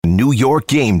New York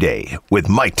Gameday with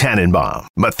Mike Tannenbaum,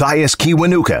 Matthias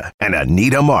Kiwanuka, and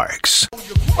Anita Marks.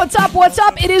 What's up? What's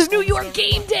up? It is New York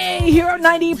Game Day here on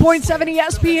 98.7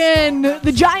 ESPN.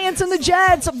 The Giants and the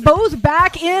Jets both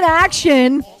back in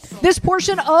action. This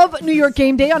portion of New York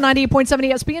Game Day on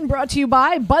 98.7 ESPN brought to you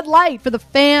by Bud Light for the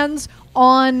fans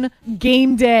on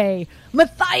game day.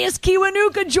 Matthias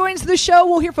Kiwanuka joins the show.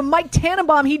 We'll hear from Mike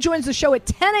Tannenbaum. He joins the show at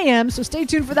 10 a.m., so stay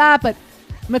tuned for that. But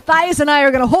Matthias and I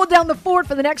are going to hold down the fort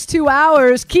for the next 2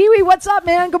 hours. Kiwi, what's up,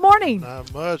 man? Good morning.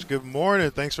 Not much. Good morning.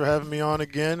 Thanks for having me on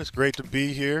again. It's great to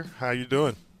be here. How you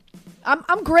doing?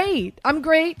 I'm great.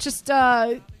 Just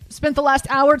spent the last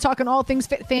hour talking all things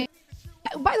By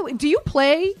the way, do you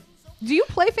play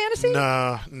fantasy?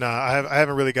 Nah. I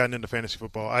haven't really gotten into fantasy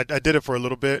football. I did it for a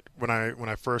little bit when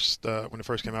it first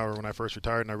came out, or when I first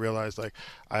retired, and I realized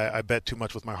I bet too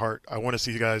much with my heart. I want to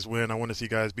see you guys win. I want to see you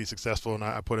guys be successful, and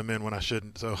I put them in when I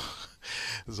shouldn't. So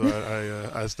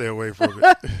I stay away from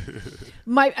it.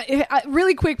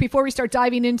 Really quick before we start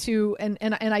diving into and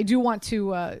I do want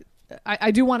to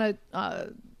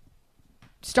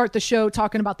start the show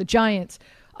talking about the Giants.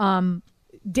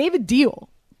 David Deal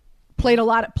played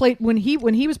when he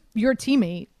was your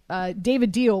teammate.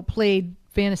 David Deal played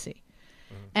fantasy,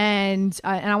 and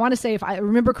I want to say, if I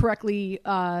remember correctly,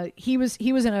 he was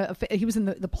in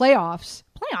the playoffs.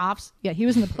 Yeah, he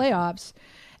was in the playoffs,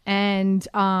 and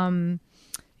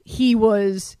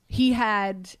he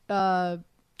had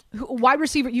wide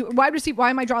receiver. Why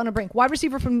am I drawing a blank? Wide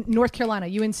receiver from North Carolina,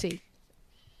 UNC.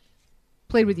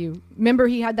 Played with you. Remember,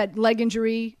 he had that leg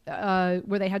injury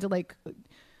where they had to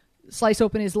slice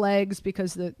open his legs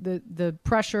because the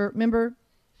pressure. Remember?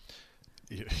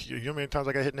 You know how many times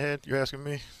I got hit in the head? You're asking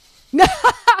me?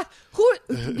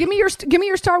 Give me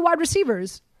your star wide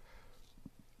receivers.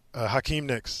 Hakeem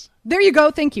Nicks. There you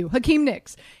go. Thank you, Hakeem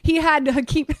Nicks. He had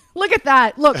Hakeem. Look at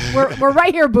that. Look, we're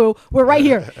right here, boo. We're right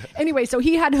here. Anyway, so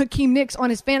he had Hakeem Nicks on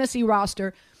his fantasy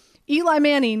roster. Eli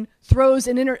Manning throws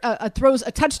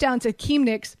a touchdown to Hakeem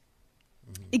Nicks.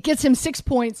 It gets him 6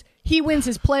 points. He wins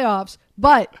his playoffs,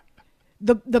 but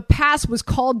the pass was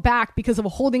called back because of a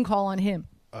holding call on him,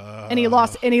 and he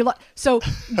lost. So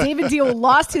David Deal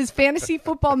lost his fantasy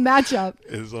football matchup.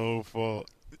 His own fault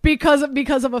because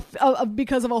of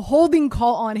a holding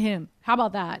call on him. How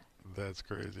about that? That's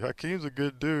crazy. Hakeem's a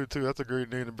good dude too. That's a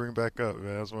great name to bring back up,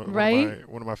 man. That's one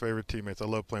of my favorite teammates. I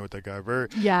love playing with that guy.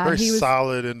 Very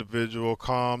solid individual,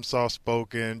 calm, soft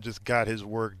spoken, just got his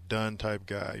work done type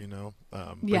guy. You know.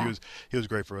 But he was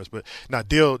great for us. But now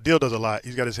Deal does a lot.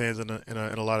 He's got his hands in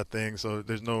a lot of things. So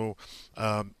there's no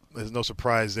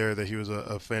surprise there that he was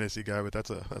a fantasy guy. But that's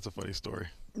a funny story.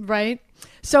 Right.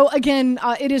 So, again,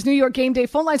 it is New York Game Day.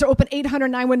 Phone lines are open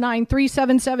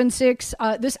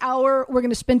 800-919-3776. This hour, we're going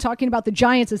to spend talking about the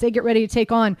Giants as they get ready to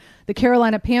take on the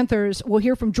Carolina Panthers. We'll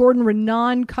hear from Jordan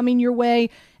Renan coming your way,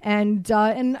 and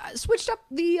switched up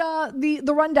the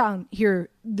rundown here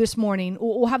this morning.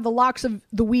 We'll have the locks of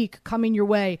the week coming your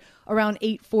way around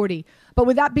 8:40. But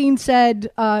with that being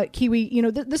said, Kiwi,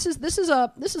 this is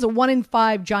a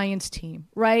 1-5 Giants team,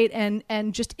 right?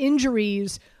 And just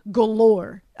injuries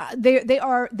galore. They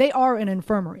are an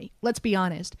infirmary. Let's be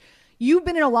honest. You've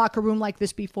been in a locker room like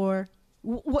this before.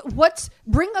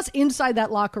 Bring us inside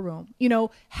that locker room.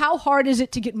 How hard is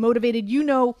it to get motivated?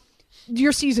 Your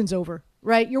season's over,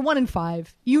 right? You're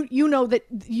 1-5. You know that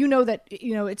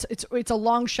it's a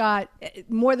long shot.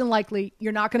 More than likely,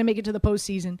 you're not going to make it to the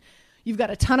postseason. You've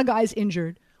got a ton of guys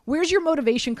injured. Where's your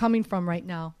motivation coming from right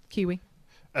now, Kiwi?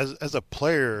 As a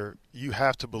player, you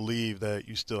have to believe that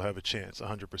you still have a chance,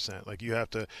 100%. Like you have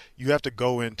to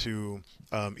go into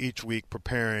each week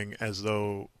preparing as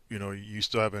though you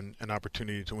still have an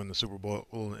opportunity to win the Super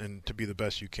Bowl and to be the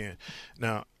best you can.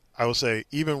 Now, I will say,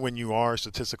 even when you are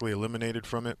statistically eliminated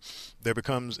from it, there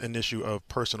becomes an issue of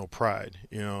personal pride,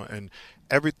 and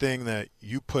everything that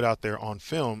you put out there on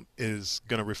film is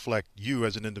going to reflect you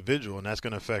as an individual, and that's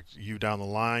going to affect you down the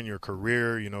line, your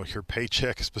career, your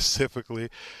paycheck specifically.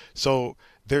 So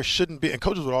there shouldn't be, and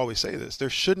coaches would always say this, there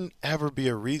shouldn't ever be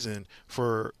a reason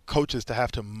for coaches to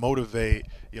have to motivate,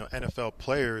 NFL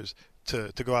players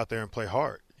to go out there and play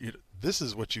hard. This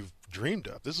is what you've dreamed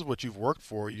of. This is what you've worked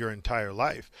for your entire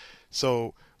life.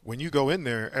 So when you go in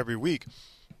there every week,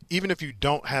 even if you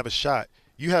don't have a shot,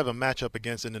 you have a matchup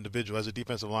against an individual. As a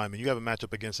defensive lineman, you have a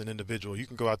matchup against an individual. You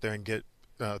can go out there and get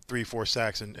 3-4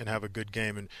 sacks and have a good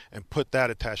game and put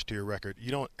that attached to your record. You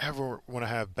don't ever want to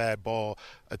have bad ball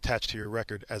attached to your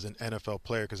record as an NFL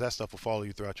player, because that stuff will follow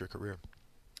you throughout your career.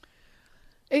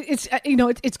 It's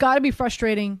got to be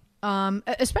frustrating,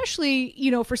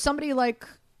 especially for somebody like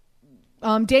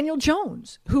Daniel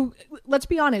Jones, who, let's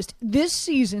be honest, this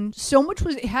season, so much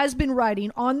has been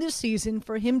riding on this season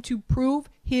for him to prove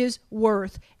his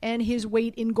worth and his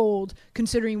weight in gold,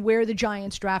 considering where the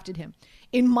Giants drafted him.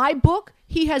 In my book,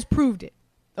 he has proved it.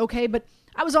 Okay, but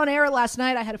I was on air last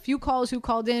night. I had a few calls who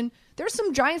called in. There's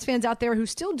some Giants fans out there who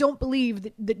still don't believe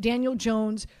that Daniel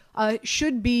Jones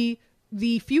should be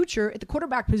the future at the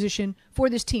quarterback position for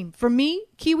this team. For me,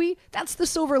 Kiwi, that's the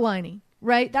silver lining,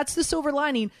 right? That's the silver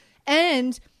lining.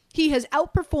 And he has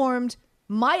outperformed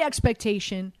my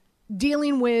expectation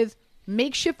dealing with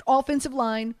makeshift offensive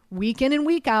line week in and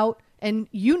week out. And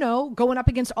going up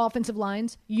against offensive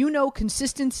lines,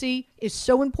 consistency is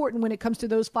so important when it comes to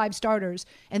those 5 starters.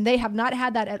 And they have not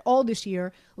had that at all this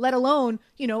year, let alone,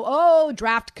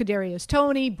 draft Kadarius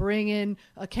Toney, bring in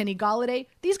Kenny Golladay.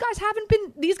 These guys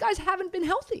haven't been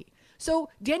healthy. So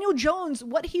Daniel Jones,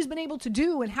 what he's been able to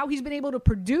do and how he's been able to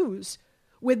produce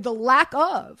with the lack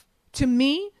of, to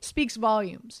me, speaks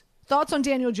volumes. Thoughts on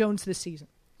Daniel Jones this season?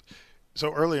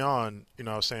 So early on,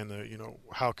 I was saying that,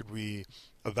 how could we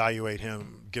evaluate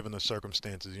him given the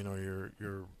circumstances?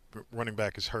 Your running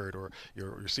back is hurt, or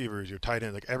your receivers, your tight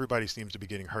end, like everybody seems to be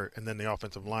getting hurt, and then the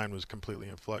offensive line was completely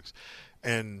in flux.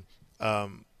 And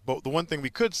but the one thing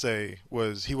we could say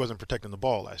was he wasn't protecting the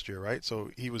ball last year, right? So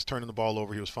he was turning the ball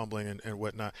over, he was fumbling and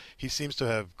whatnot. He seems to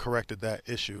have corrected that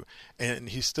issue, and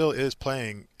he still is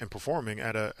playing and performing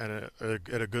at a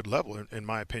good level, in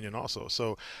my opinion, also.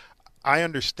 So I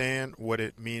understand what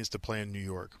it means to play in New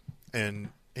York, and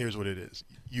here's what it is.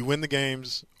 You win the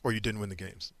games or you didn't win the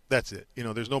games. That's it.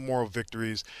 There's no moral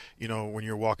victories. When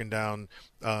you're walking down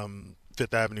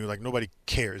Fifth Avenue, like nobody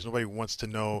cares. Nobody wants to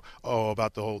know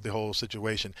about the whole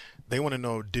situation. They want to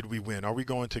know, did we win? Are we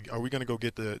going to go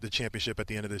get the championship at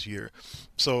the end of this year?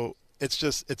 So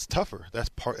it's tougher.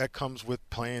 That comes with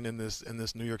playing in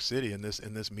this New York City, in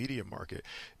this media market.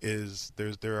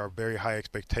 There are very high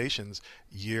expectations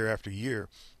year after year.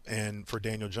 And for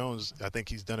Daniel Jones, I think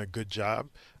he's done a good job.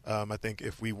 I think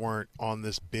if we weren't on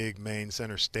this big main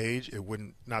center stage,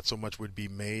 not so much would be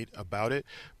made about it.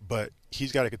 But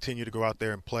he's got to continue to go out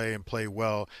there and play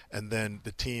well, and then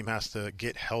the team has to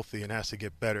get healthy and has to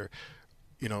get better.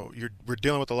 We're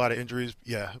dealing with a lot of injuries,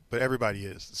 yeah, but everybody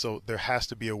is. So there has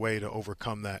to be a way to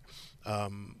overcome that,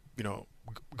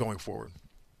 going forward.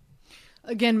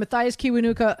 Again, Matthias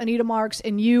Kiwanuka, Anita Marks,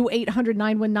 and you,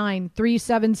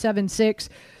 800-919-3776.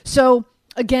 So,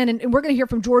 again, and we're going to hear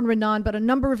from Jordan Renan, but a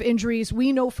number of injuries.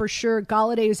 We know for sure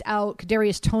Golladay is out,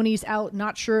 Kadarius Toney's out.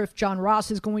 Not sure if John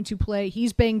Ross is going to play.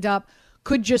 He's banged up.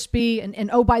 Could just be, and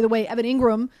oh, by the way, Evan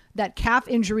Ingram, that calf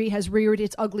injury has reared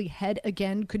its ugly head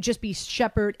again. Could just be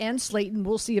Shepard and Slayton.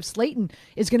 We'll see if Slayton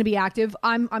is going to be active.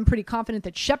 I'm pretty confident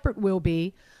that Shepard will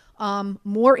be.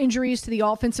 More injuries to the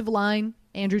offensive line.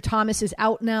 Andrew Thomas is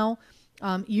out now.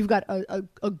 You've got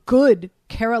a good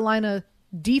Carolina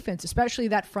defense, especially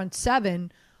that front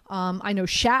seven. I know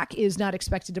Shaq is not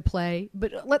expected to play,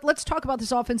 but let's talk about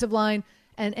this offensive line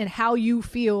and how you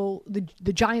feel the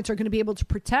Giants are going to be able to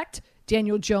protect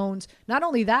Daniel Jones. Not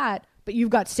only that, but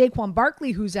you've got Saquon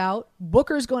Barkley who's out.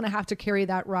 Booker's going to have to carry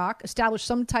that rock, establish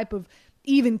some type of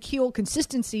even keel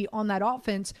consistency on that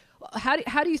offense. How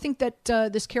do you think that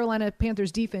this Carolina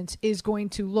Panthers defense is going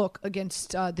to look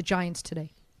against the Giants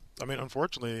today? I mean,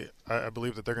 unfortunately, I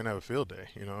believe that they're going to have a field day.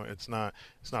 It's not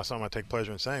something I take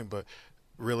pleasure in saying, but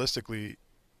realistically,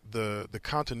 the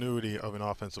continuity of an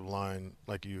offensive line,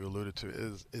 like you alluded to,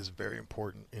 is very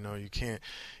important. You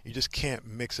just can't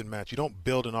mix and match. You don't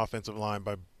build an offensive line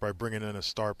by bringing in a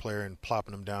star player and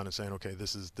plopping them down and saying, okay,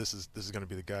 this is going to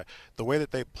be the guy. The way that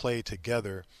they play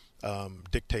together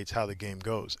dictates how the game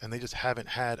goes, and they just haven't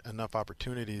had enough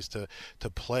opportunities to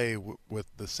play with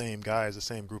the same guys, the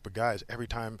same group of guys. Every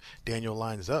time Daniel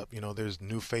lines up, there's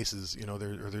new faces,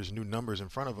 there's new numbers in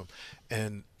front of them,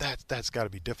 and that's got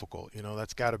to be difficult.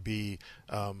 That's got to be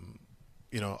a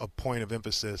point of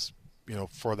emphasis,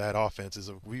 for that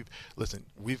offense. We've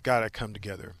got to come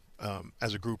together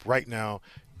as a group right now.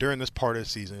 During this part of the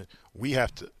season, we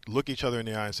have to look each other in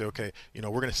the eye and say, okay, we're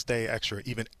going to stay extra,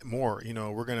 even more.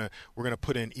 We're going to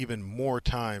put in even more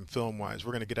time film-wise.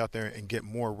 We're going to get out there and get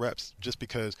more reps just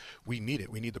because we need it.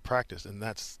 We need the practice, and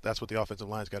that's what the offensive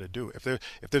line's got to do. If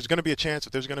there's going to be a chance,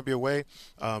 if there's going to be a way,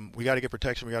 we got to get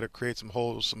protection. We got to create some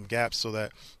holes, some gaps, so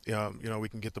that we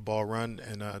can get the ball run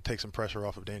and take some pressure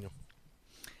off of Daniel.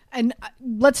 And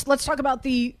let's talk about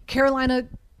the Carolina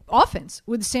offense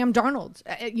with Sam Darnold,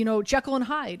 Jekyll and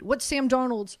Hyde. What Sam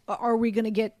Darnolds are we going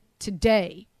to get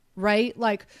today, right?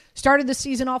 Like, started the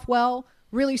season off well,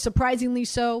 really surprisingly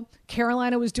so.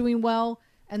 Carolina was doing well,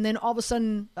 and then all of a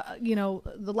sudden,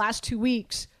 the last 2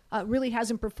 weeks, really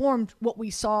hasn't performed what we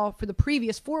saw for the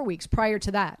previous 4 weeks prior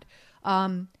to that.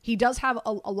 He does have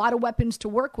a lot of weapons to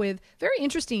work with. Very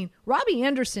interesting. Robbie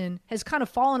Anderson has kind of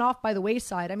fallen off by the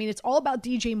wayside. I mean, it's all about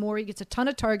DJ Moore. He gets a ton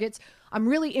of targets. I'm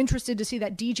really interested to see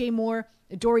that DJ Moore,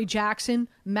 Dory Jackson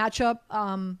matchup.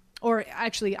 Or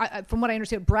actually, from what I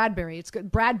understand, Bradbury.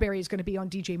 Bradbury is going to be on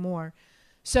DJ Moore.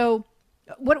 So,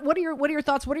 what are your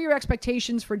thoughts? What are your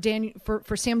expectations for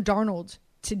Sam Darnold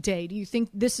today? Do you think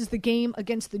this is the game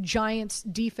against the Giants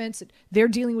defense? They're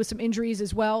dealing with some injuries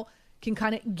as well. Can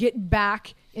kind of get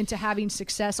back into having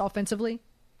success offensively?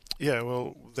 Yeah,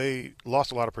 well, they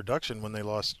lost a lot of production when they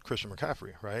lost Christian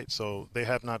McCaffrey, right? So they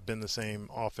have not been the same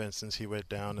offense since he went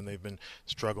down, and they've been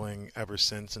struggling ever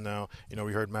since. And now,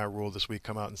 we heard Matt Rule this week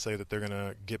come out and say that they're going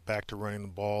to get back to running the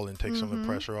ball and take some of the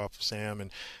pressure off of Sam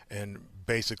and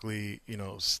basically,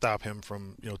 stop him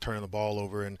from, turning the ball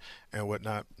over and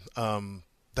whatnot.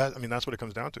 That's what it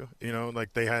comes down to.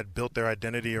 Like they had built their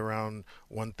identity around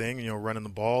one thing, running the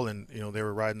ball, and they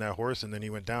were riding that horse, and then he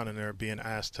went down, and they're being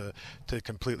asked to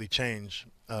completely change,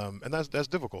 and that's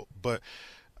difficult. But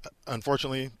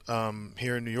unfortunately,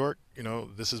 here in New York,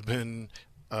 this has been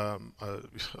a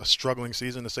struggling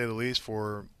season to say the least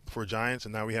for Giants,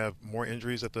 and now we have more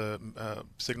injuries at the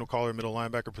signal caller middle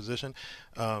linebacker position.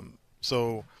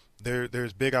 So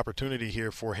there's big opportunity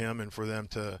here for him and for them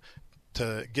to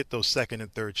get those second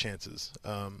and third chances,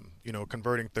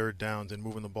 converting third downs and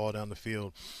moving the ball down the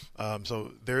field.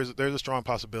 So there's a strong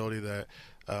possibility that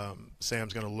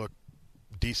Sam's going to look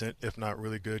decent, if not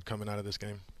really good, coming out of this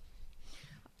game.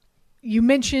 You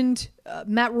mentioned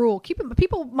Matt Rule.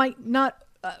 People might not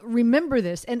remember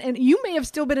this, and you may have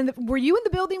still been were you in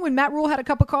the building when Matt Rule had a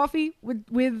cup of coffee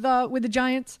with the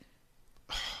Giants?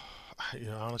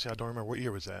 Honestly, I don't remember. What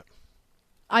year was that?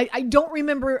 I don't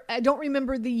remember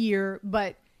the year,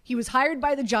 but he was hired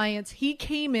by the Giants. He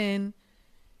came in,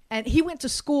 and he went to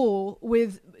school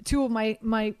with two of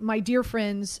my dear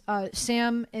friends,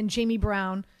 Sam and Jamie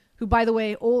Brown, who, by the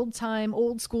way, old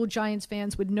school Giants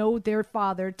fans would know their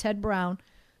father, Ted Brown,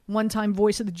 one-time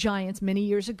voice of the Giants many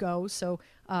years ago. So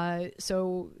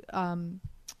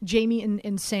Jamie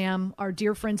and Sam are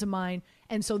dear friends of mine,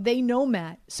 and so they know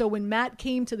Matt. So when Matt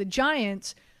came to the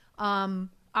Giants, him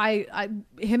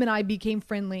and I became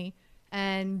friendly,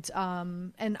 and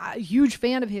a huge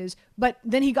fan of his. But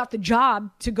then he got the job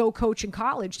to go coach in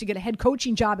college, to get a head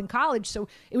coaching job in college. So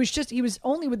it was he was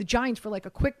only with the Giants for like a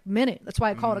quick minute. That's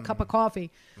why I call it a cup of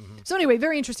coffee. Mm-hmm. So anyway,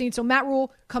 very interesting. So Matt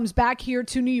Rule comes back here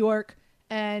to New York,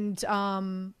 and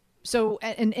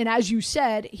as you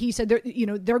said, he said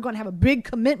they're going to have a big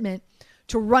commitment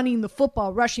to rushing the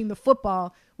football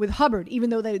with Hubbard, even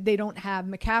though they don't have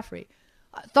McCaffrey.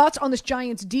 Thoughts on this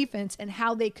Giants defense and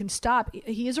how they can stop?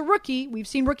 He is a rookie. We've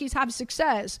seen rookies have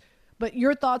success, but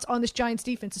your thoughts on this Giants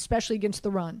defense, especially against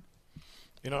the run?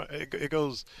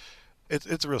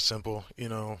 It's real simple.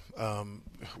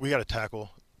 We got to tackle.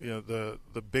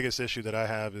 The biggest issue that I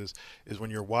have is when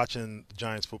you're watching the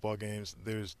Giants football games,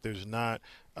 there's not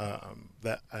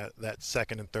that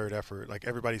second and third effort. Like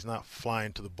everybody's not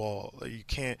flying to the ball. Like,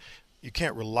 you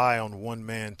can't rely on one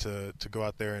man to go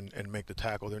out there and make the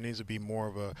tackle. There needs to be more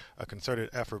of a concerted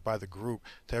effort by the group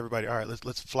to everybody. All right,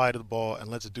 let's fly to the ball and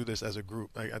let's do this as a group.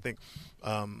 I think,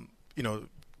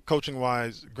 coaching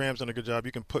wise, Graham's done a good job.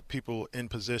 You can put people in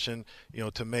position,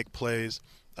 to make plays.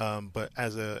 But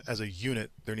as a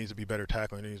unit, there needs to be better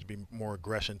tackling. There needs to be more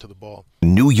aggression to the ball.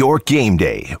 New York Game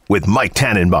Day with Mike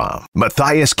Tannenbaum,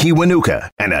 Matthias Kiwanuka,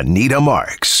 and Anita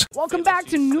Marks. Welcome back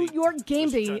to New York Game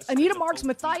Day. Anita Marks,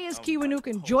 Matthias Kiwanuka,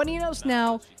 and joining us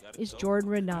now is Jordan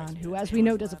Renan, who, as we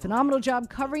know, does a phenomenal job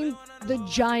covering the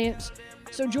Giants.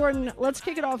 So, Jordan, let's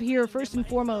kick it off here. First and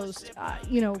foremost,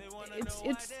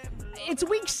 it's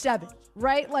week 7,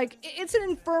 right? Like, it's an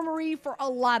infirmary for a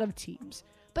lot of teams.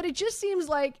 But it just seems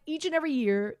like each and every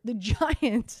year, the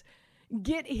Giants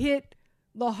get hit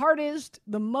the hardest,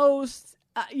 the most,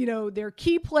 their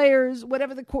key players,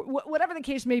 whatever the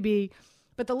case may be.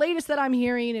 But the latest that I'm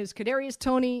hearing is Kadarius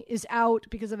Toney is out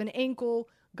because of an ankle.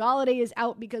 Galladay is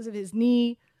out because of his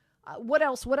knee. What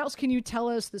else can you tell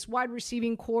us? This wide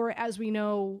receiving core, as we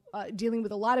know, dealing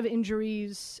with a lot of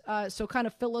injuries. So kind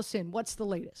of fill us in. What's the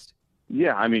latest?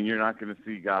 Yeah, I mean, you're not going to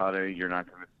see Galladay. You're not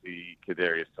going to see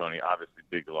Kadarius Toney. Obviously,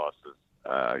 big losses.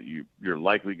 You're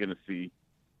likely going to see,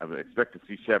 I would expect to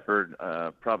see Shepard,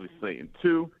 probably Slayton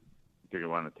too. You're going to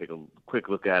want to take a quick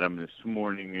look at him this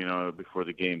morning, before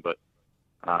the game. But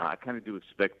I kind of do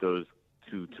expect those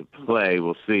two to play.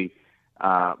 We'll see.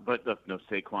 But look, no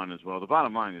Saquon as well. The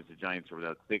bottom line is the Giants are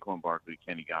without Saquon Barkley,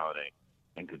 Kenny Galladay,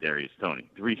 and Kadarius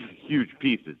Toney. 3 huge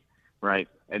pieces. Right,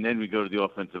 and then we go to the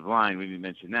offensive line. We didn't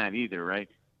mention that either, right?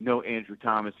 No Andrew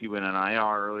Thomas. He went on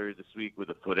IR earlier this week with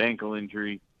a foot ankle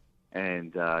injury.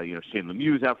 And, Shane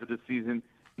Lemieux's out for the season.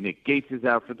 Nick Gates is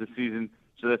out for the season.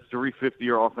 So that's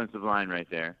 350-year offensive line right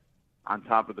there, on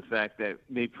top of the fact that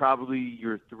they probably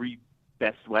your three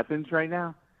best weapons right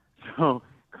now. So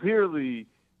clearly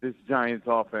this Giants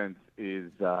offense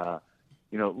is,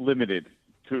 limited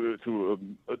to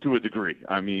a degree.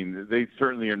 I mean, they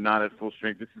certainly are not at full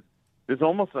strength. This is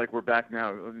almost like we're back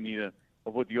now, Anita,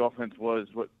 of what the offense was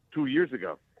 2 years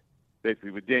ago,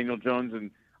 basically with Daniel Jones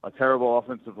and a terrible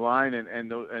offensive line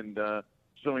and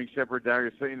showing Shepard,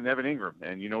 Darius Slayton, and Evan Ingram.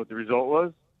 And you know what the result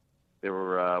was? They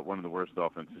were one of the worst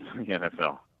offenses in the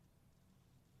NFL.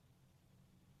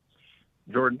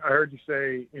 Jordan, I heard you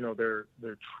say, they're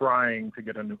trying to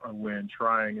get a win.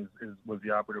 Trying was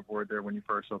the operative word there when you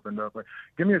first opened up. Like,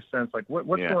 give me a sense, like what's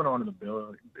going on in the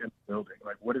building?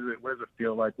 Like, what does it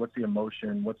feel like? What's the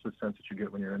emotion? What's the sense that you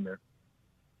get when you're in there?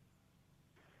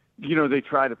 They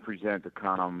try to present a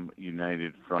calm,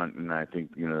 united front, and I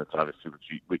think that's obviously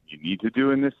what you need to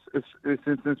do in this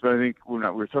instance. But I think we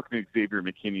were talking to Xavier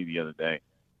McKinney the other day.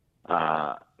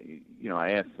 I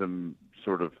asked them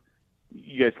sort of,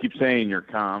 you guys keep saying you're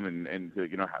calm, and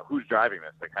who's driving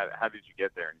this? Like, how did you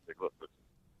get there? And he's like, look,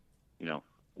 listen,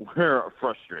 we're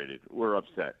frustrated, we're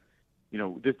upset.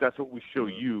 That's what we show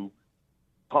you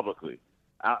publicly.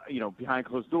 Behind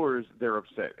closed doors, they're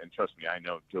upset, and trust me, I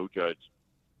know Joe Judge.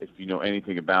 If you know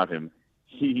anything about him,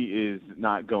 he is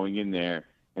not going in there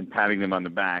and patting them on the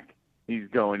back. He's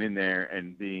going in there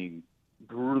and being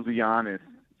brutally honest,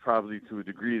 probably to a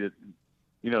degree that,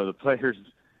 the players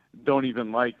don't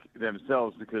even like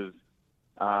themselves because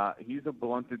he's a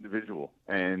blunt individual.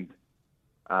 And,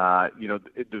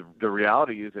 the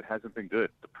reality is it hasn't been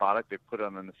good. The product they put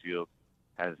on the field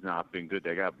has not been good.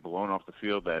 They got blown off the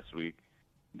field last week.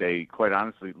 They, quite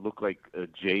honestly, look like a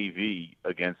JV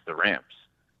against the Rams.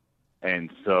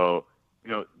 And so,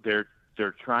 they're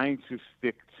trying to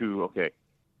stick to, okay,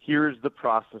 here's the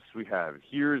process we have.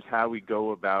 Here's how we go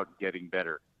about getting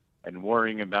better and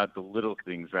worrying about the little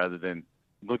things rather than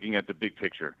looking at the big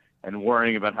picture and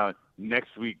worrying about how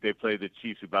next week they play the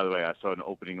Chiefs, who, by the way, I saw an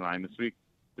opening line this week.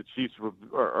 The Chiefs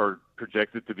are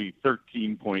projected to be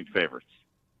 13-point favorites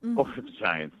over the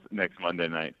Giants next Monday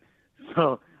night.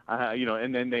 So,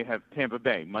 and then they have Tampa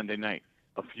Bay Monday night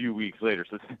a few weeks later.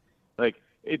 So,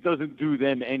 it doesn't do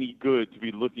them any good to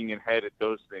be looking ahead at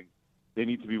those things. They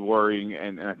need to be worrying,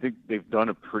 and I think they've done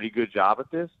a pretty good job at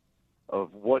this,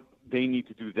 of what they need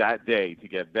to do that day to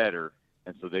get better,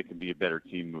 and so they can be a better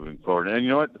team moving forward. And you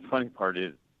know what? The funny part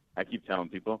is, I keep telling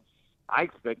people, I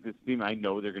expect this team, I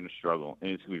know they're going to struggle,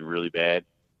 and it's going to be really bad,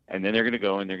 and then they're going to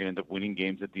go and they're going to end up winning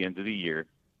games at the end of the year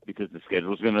because the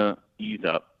schedule is going to ease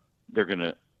up. They're going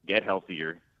to get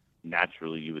healthier.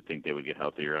 Naturally, you would think they would get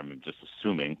healthier. I'm just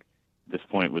assuming. This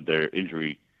point with their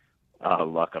injury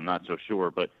luck, I'm not so sure,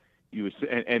 but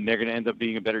and they're going to end up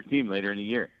being a better team later in the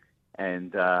year.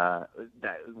 And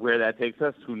where that takes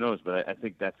us, who knows? But I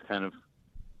think that's kind of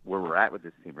where we're at with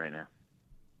this team right now.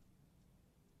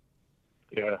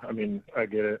 Yeah, I mean, I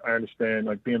get it. I understand.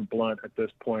 Like, being blunt at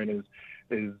this point is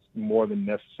more than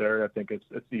necessary. I think it's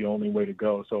the only way to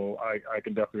go. So I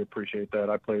can definitely appreciate that.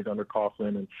 I played under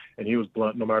Coughlin, and he was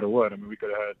blunt no matter what. I mean, we could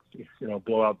have had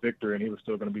blowout victory, and he was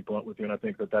still going to be blunt with you. And I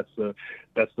think that's the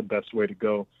best way to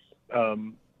go.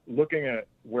 Looking at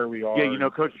where we are. Yeah,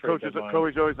 coaches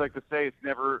always like to say it's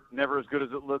never as good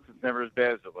as it looks. It's never as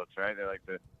bad as it looks, right? They like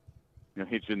to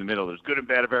hit you in the middle. There's good and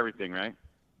bad of everything, right?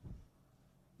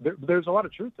 There's a lot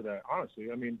of truth to that,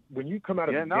 honestly. I mean, when you come out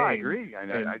of a game, I agree.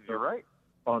 You're right.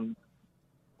 When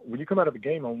you come out of a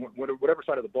game on whatever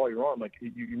side of the ball you're on, like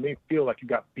you may feel like you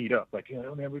got beat up, like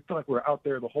man, we feel like we're out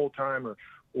there the whole time or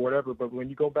whatever. But when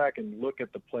you go back and look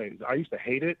at the plays, I used to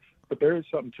hate it, but there is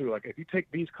something too. Like, if you take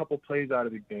these couple plays out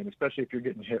of the game, especially if you're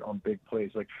getting hit on big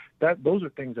plays, like that, those are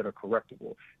things that are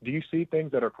correctable. Do you see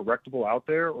things that are correctable out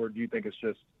there, or do you think it's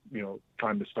just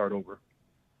time to start over?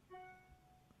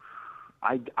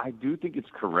 I do think it's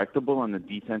correctable on the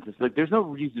defenses. Like, there's no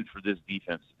reason for this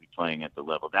defense to be playing at the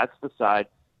level. That's the side.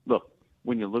 Look,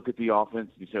 when you look at the offense,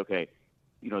 you say, okay,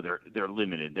 they're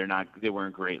limited. They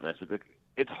weren't great last week.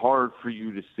 It's hard for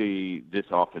you to see this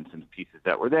offense and the pieces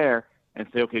that were there and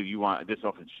say, okay, this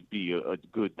offense should be a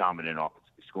good dominant offense,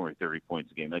 scoring 30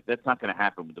 points a game. Like, that's not going to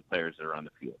happen with the players that are on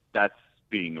the field. That's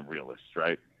being a realist,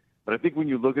 right? But I think when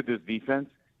you look at this defense,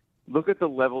 look at the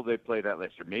level they played at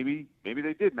last year. Maybe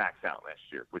they did max out last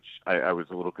year, which I was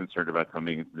a little concerned about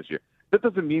coming into this year. That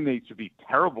doesn't mean they should be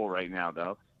terrible right now,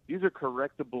 though. These are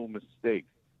correctable mistakes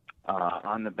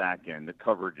on the back end, the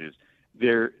coverages.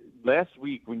 Last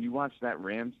week, when you watched that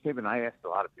Rams tape, and I asked a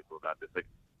lot of people about this, like,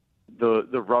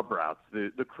 the rub routes,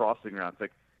 the crossing routes.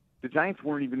 Like, the Giants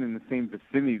weren't even in the same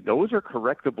vicinity. Those are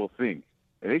correctable things.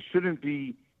 They shouldn't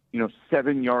be,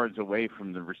 7 yards away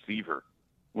from the receiver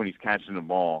when he's catching the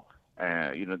ball.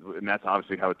 And that's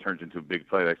obviously how it turns into a big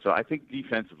play. So I think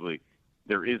defensively,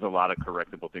 there is a lot of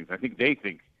correctable things. I think they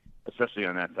think, especially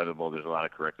on that side of the ball, there's a lot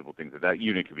of correctable things. That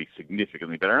unit could be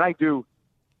significantly better. And I do,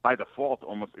 by default,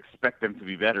 almost expect them to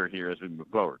be better here as we move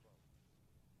forward.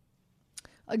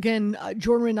 Again,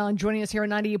 Jordan Renan joining us here on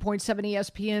 98.7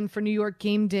 ESPN for New York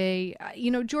Gameday.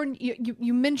 Jordan,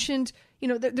 you mentioned,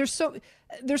 there's so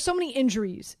many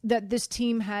injuries that this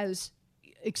team has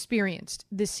experienced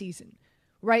this season,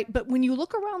 right? But when you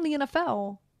look around the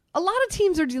NFL, a lot of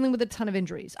teams are dealing with a ton of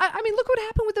injuries. I mean, look what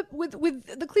happened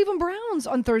with the Cleveland Browns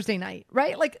on Thursday night,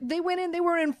 right? Like, they went in, they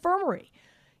were in infirmary,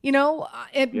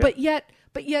 but yet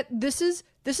this is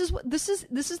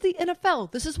the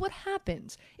NFL. This is what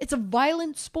happens. It's a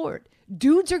violent sport.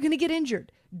 Dudes are going to get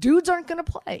injured. Dudes aren't going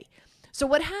to play. So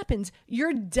what happens?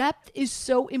 Your depth is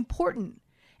so important.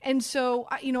 And so,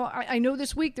 I know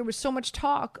this week there was so much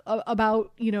talk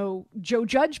about, Joe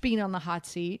Judge being on the hot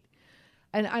seat.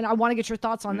 And I want to get your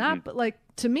thoughts on that. But,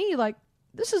 to me,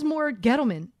 this is more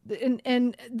Gettleman.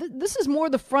 And this is more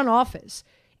the front office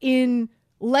in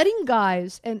letting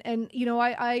guys,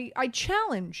 I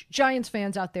challenge Giants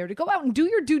fans out there to go out and do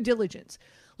your due diligence.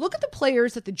 Look at the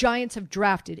players that the Giants have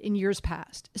drafted in years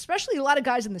past, especially a lot of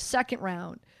guys in the second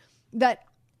round that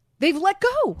they've let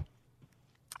go.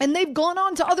 And they've gone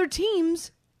on to other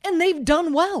teams and they've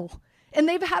done well. And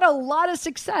they've had a lot of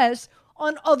success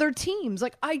on other teams.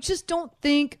 I just don't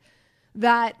think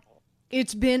that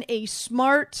it's been a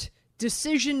smart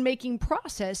decision-making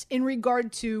process in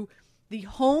regard to the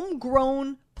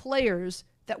homegrown players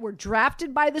that were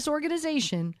drafted by this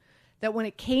organization, that when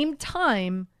it came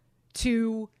time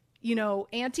to,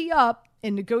 ante up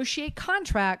and negotiate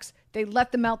contracts, they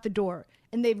let them out the door.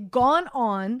 And they've gone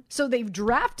on, so they've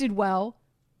drafted well,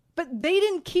 but they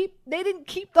didn't keep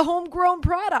the homegrown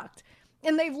product.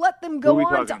 And they've let them go on.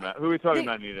 Who are we talking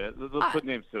about, Nita? Let's put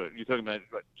names to it. You're talking about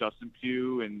Justin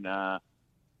Pugh and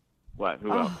what?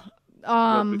 Who else? What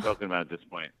are we talking about at this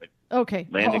point? Okay.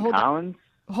 Landon Collins?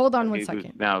 Hold on one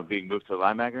second. Now being moved to a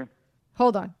linebacker?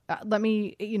 Hold on. Let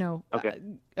me, Okay.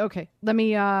 Okay. Let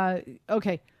me,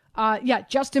 okay.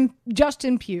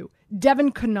 Justin Pugh,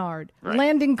 Devin Kennard, right.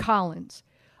 Landon Collins,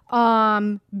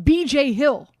 B.J.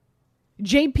 Hill,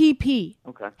 JPP,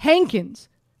 okay. Hankins,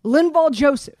 Linval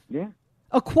Joseph,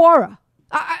 Aquara.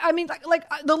 I mean,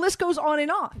 the list goes on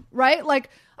and on, right?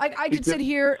 I could sit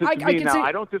here.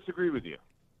 I don't disagree with you.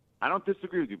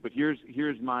 But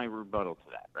here's my rebuttal to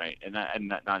that, right? And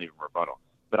not even rebuttal.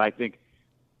 But I think,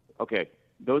 okay,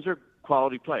 those are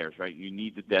quality players, right? You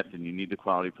need the depth and you need the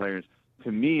quality players.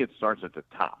 To me, it starts at the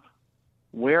top.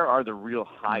 Where are the real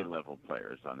high-level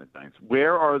players on the Giants?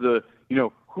 Where are the,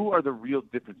 who are the real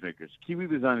difference makers? Kiwi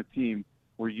was on a team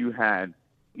where you had,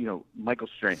 Michael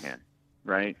Strahan,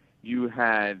 right? You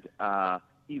had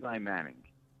Eli Manning.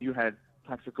 You had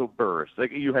Plaxico Burress.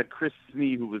 You had Chris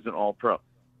Snee, who was an all-pro.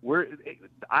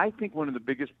 I think one of the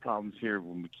biggest problems here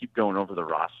when we keep going over the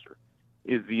roster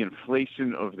is the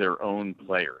inflation of their own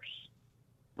players,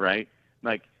 right?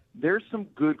 There's some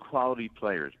good quality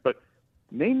players, but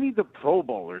name me the Pro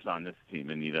Bowlers on this team,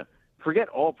 Anita. Forget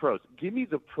all pros. Give me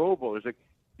the Pro Bowlers.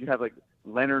 You have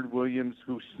Leonard Williams,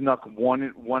 who snuck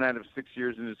one out of 6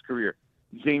 years in his career.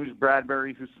 James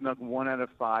Bradbury, who snuck 1 out of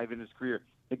 5 in his career.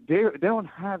 They don't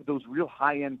have those real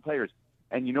high-end players.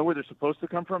 And you know where they're supposed to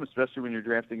come from, especially when you're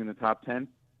drafting in the top 10?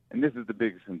 And this is the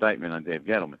biggest indictment on Dave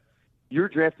Gettleman. You're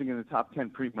drafting in the top 10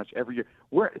 pretty much every year.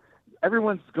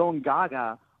 Everyone's going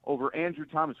gaga over Andrew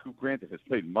Thomas, who, granted, has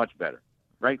played much better,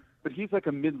 right? But he's like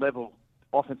a mid-level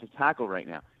offensive tackle right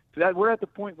now. So we're at the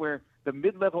point where the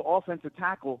mid-level offensive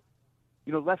tackle,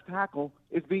 left tackle,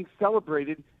 is being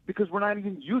celebrated because we're not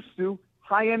even used to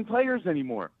high-end players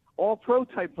anymore. All-pro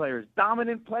type players,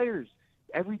 dominant players.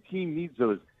 Every team needs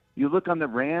those. You look on the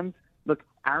Rams,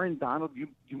 Aaron Donald, you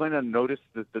might not notice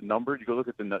the numbers. You go look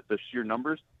at the sheer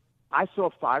numbers. I saw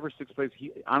 5 or 6 plays.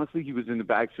 He was in the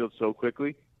backfield so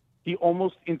quickly, he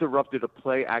almost interrupted a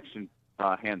play-action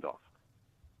handoff.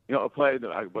 A play that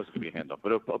wasn't going to be a handoff,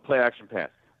 but a play-action pass.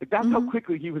 That's how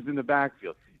quickly he was in the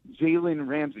backfield. Jalen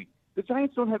Ramsey. The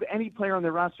Giants don't have any player on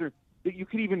their roster that you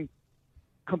could even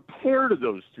compare to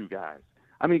those two guys.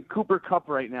 I mean, Cooper Kupp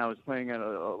right now is playing at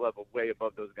a level way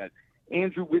above those guys.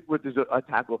 Andrew Whitworth is a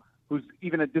tackle who's,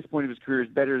 even at this point of his career, is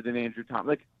better than Andrew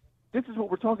Thomas. This is what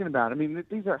we're talking about. I mean,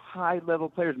 these are high-level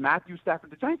players. Matthew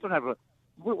Stafford. The Giants don't have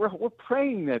we're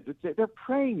praying that they're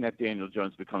praying that Daniel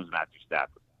Jones becomes Matthew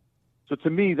Stafford. So to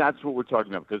me, that's what we're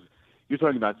talking about because, You're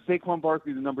talking about Saquon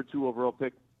Barkley, the number 2 overall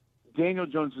pick, Daniel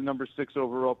Jones, the number 6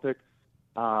 overall pick,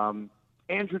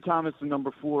 Andrew Thomas, the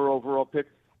number 4 overall pick,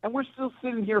 and we're still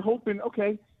sitting here hoping,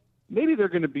 okay, maybe they're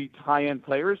going to be high-end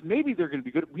players, maybe they're going to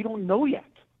be good. We don't know yet,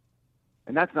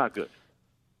 and that's not good.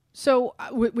 So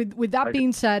with that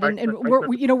being said, and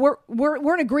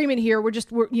we're in agreement here.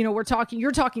 We're talking.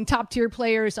 You're talking top tier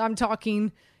players. I'm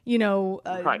talking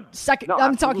second. No,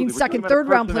 I'm talking second, third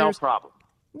round players. Problem.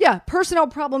 Yeah, personnel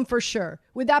problem for sure.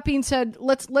 With that being said,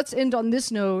 let's end on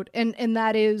this note, and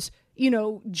that is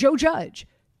Joe Judge.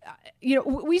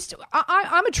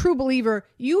 I'm a true believer.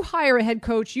 You hire a head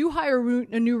coach, you hire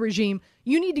a new regime.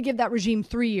 You need to give that regime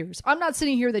 3 years. I'm not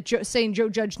sitting here saying Joe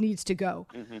Judge needs to go.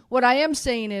 Mm-hmm. What I am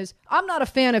saying is I'm not a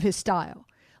fan of his style.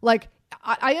 Like,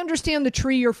 I understand the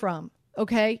tree you're from,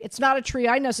 okay? It's not a tree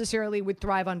I necessarily would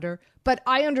thrive under, but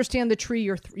I understand the tree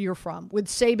you're from with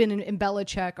Saban and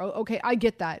Belichick. Okay, I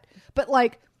get that. But,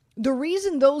 like, the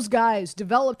reason those guys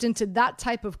developed into that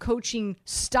type of coaching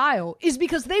style is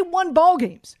because they won ball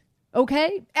games,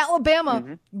 okay?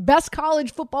 Alabama, best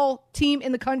college football team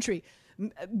in the country.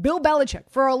 Bill Belichick,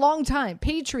 for a long time,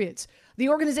 Patriots, the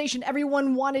organization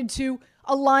everyone wanted to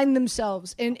align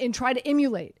themselves and try to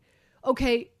emulate.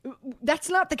 Okay, that's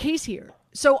not the case here.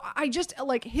 So I just,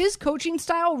 like, his coaching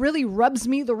style really rubs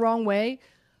me the wrong way.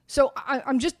 So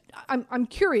I'm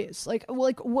curious, like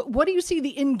what do you see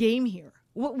the end game here?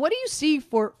 What do you see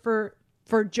for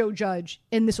Joe Judge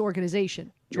in this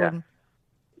organization, Jordan?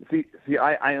 Yeah. See,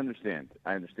 I understand.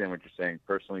 I understand what you're saying.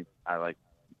 Personally, I like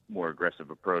more aggressive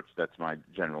approach. That's my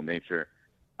general nature.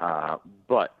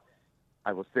 But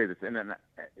I will say this, and then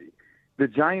the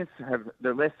Giants have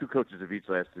their last 2 coaches have each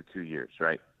lasted 2 years,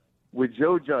 right? With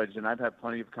Joe Judge, and I've had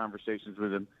plenty of conversations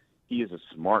with him, he is a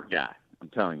smart guy. I'm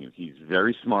telling you, he's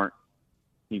very smart.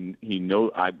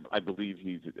 I believe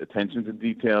his attention to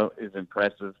detail is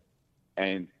impressive.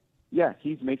 And yeah,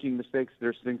 he's making mistakes.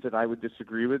 There's things that I would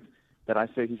disagree with that I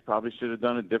say he probably should have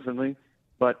done it differently.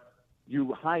 But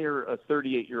you hire a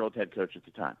 38-year-old head coach at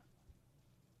the time.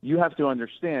 You have to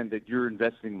understand that you're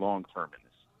investing long-term in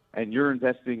this. And you're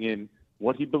investing in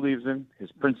what he believes in,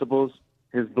 his principles,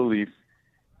 his beliefs,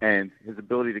 and his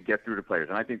ability to get through to players.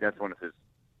 And I think that's one of his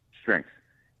strengths,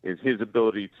 is his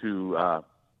ability to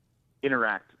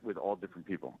interact with all different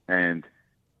people. And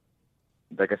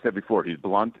like I said before, he's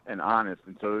blunt and honest.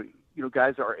 And so,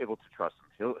 guys are able to trust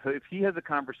him. If he has a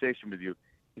conversation with you,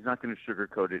 he's not going to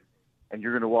sugarcoat it. And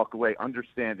you're going to walk away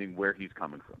understanding where he's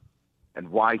coming from and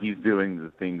why he's doing the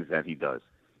things that he does.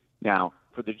 Now,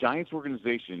 for the Giants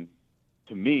organization,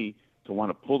 to me, to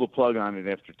want to pull the plug on it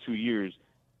after 2 years,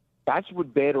 that's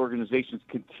what bad organizations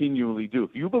continually do.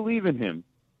 If you believe in him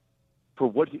for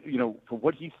what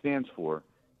he stands for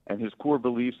and his core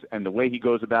beliefs and the way he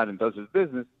goes about and does his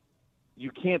business, you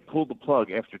can't pull the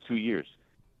plug after 2 years.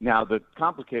 Now, the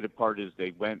complicated part is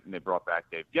they went and they brought back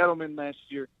Dave Gettleman last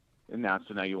year. And now,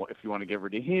 if you want to get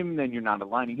rid of him, then you're not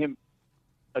aligning him.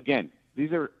 Again,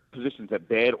 these are positions that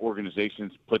bad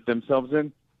organizations put themselves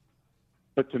in.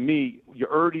 But to me, you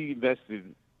already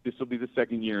invested. This will be the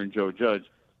second year in Joe Judge.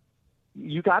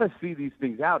 You got to see these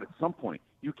things out at some point.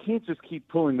 You can't just keep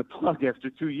pulling the plug after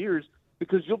 2 years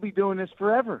because you'll be doing this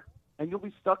forever. And you'll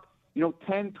be stuck,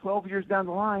 10, 12 years down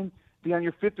the line, be on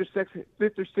your fifth or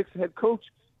sixth head coach.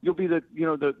 You'll be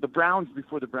the Browns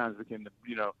before the Browns became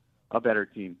a better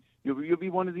team. You'll be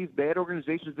one of these bad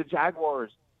organizations, the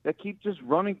Jaguars, that keep just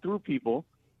running through people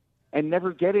and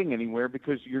never getting anywhere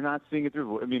because you're not seeing it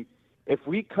through. I mean, if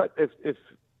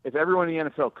everyone in the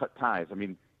NFL cut ties, I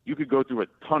mean, you could go through a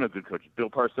ton of good coaches, Bill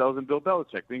Parcells and Bill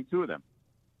Belichick being 2 of them.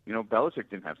 Belichick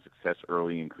didn't have success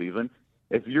early in Cleveland.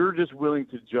 If you're just willing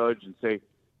to judge and say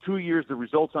 2 years, the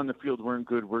results on the field weren't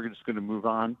good, we're just going to move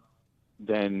on,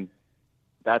 then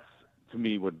that's, to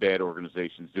me, what bad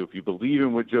organizations do. If you believe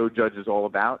in what Joe Judge is all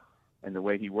about and the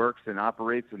way he works and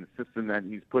operates and the system that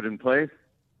he's put in place,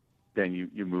 then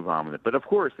you move on with it. But, of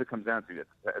course, it comes down to this.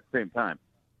 At the same time,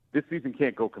 this season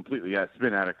can't go completely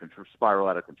spiral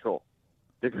out of control.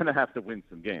 They're going to have to win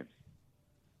some games.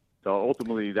 So,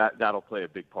 ultimately, that'll play a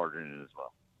big part in it as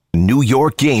well. New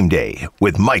York Gameday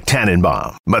with Mike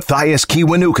Tannenbaum, Matthias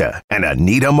Kiwanuka, and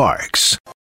Anita Marks.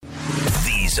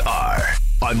 These are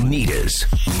Anita's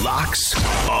Locks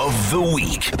of the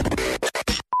Week.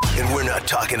 And we're not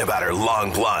talking about her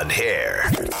long blonde hair.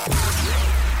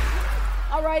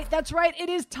 All right, that's right. It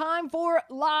is time for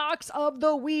Locks of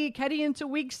the Week. Heading into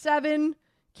week 7.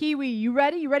 Kiwi, you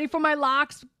ready? You ready for my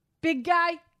locks, big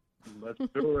guy? Let's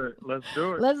do it. Let's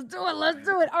do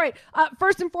it. All right.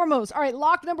 First and foremost, all right,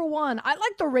 lock number 1. I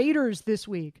like the Raiders this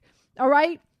week. All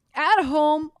right. At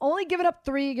home, only giving up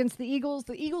 3 against the Eagles.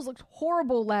 The Eagles looked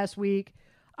horrible last week.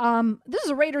 This is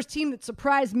a Raiders team that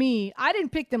surprised me. I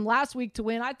didn't pick them last week to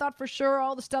win. I thought for sure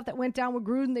all the stuff that went down with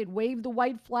Gruden, they'd wave the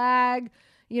white flag.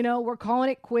 We're calling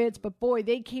it quits. But boy,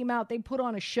 they came out. They put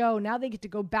on a show. Now they get to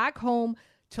go back home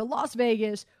to Las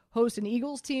Vegas, host an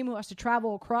Eagles team who has to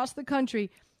travel across the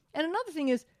country. And another thing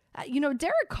is,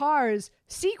 Derek Carr is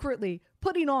secretly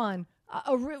putting on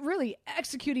really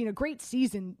executing a great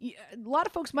season. A lot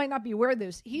of folks might not be aware of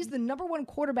this. He's the number one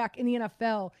quarterback in the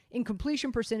NFL in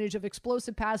completion percentage of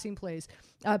explosive passing plays,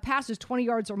 passes 20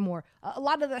 yards or more. A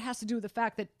lot of that has to do with the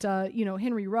fact that,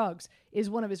 Henry Ruggs is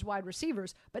one of his wide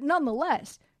receivers. But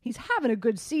nonetheless, he's having a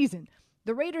good season.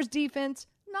 The Raiders defense,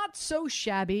 not so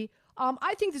shabby.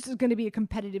 I think this is going to be a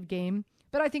competitive game.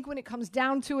 But I think when it comes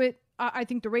down to it, I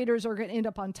think the Raiders are going to end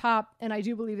up on top, and I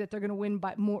do believe that they're going to win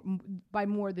by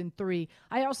more than 3.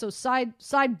 I also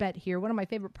side bet here. One of my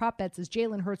favorite prop bets is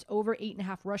Jalen Hurts over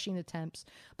 8.5 rushing attempts.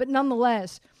 But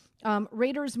nonetheless,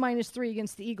 Raiders -3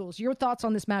 against the Eagles. Your thoughts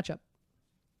on this matchup?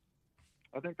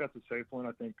 I think that's a safe one.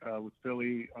 I think with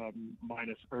Philly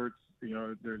minus Hurts,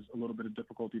 there's a little bit of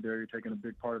difficulty there. You're taking a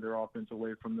big part of their offense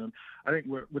away from them. I think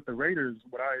with the Raiders,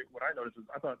 what I noticed is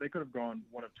I thought they could have gone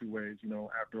one of two ways.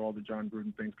 After all the John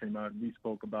Gruden things came out, and we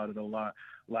spoke about it a lot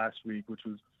last week, which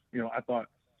was, I thought,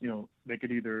 they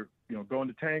could either, go in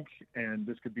the tank and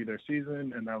this could be their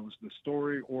season and that was the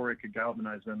story, or it could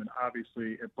galvanize them. And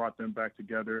obviously it brought them back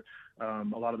together. A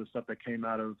lot of the stuff that came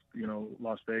out of,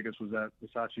 Las Vegas was that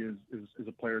Versace is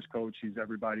a player's coach. He's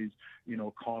everybody's,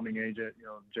 calming agent.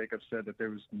 Jacob said that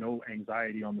there was no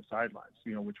anxiety on the sidelines,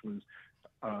 which was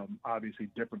obviously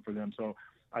different for them. So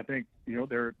I think,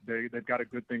 they've got a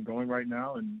good thing going right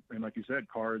now. And like you said,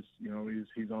 Carr's,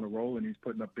 he's on a roll and he's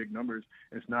putting up big numbers.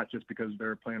 It's not just because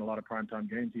they're playing a lot of primetime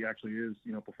games. He actually is,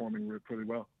 performing pretty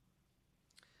well.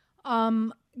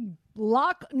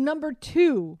 Lock number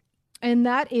 2, and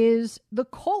that is the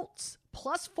Colts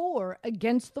 +4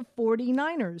 against the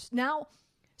 49ers. Now,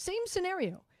 same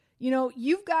scenario.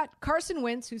 You've got Carson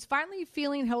Wentz, who's finally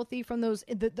feeling healthy from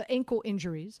the ankle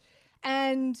injuries,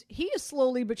 and he is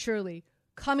slowly but surely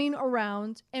coming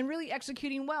around and really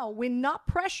executing well. When not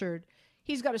pressured,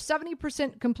 he's got a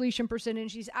 70% completion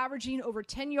percentage. He's averaging over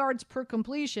 10 yards per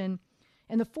completion.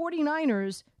 And the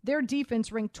 49ers, their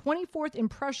defense ranked 24th in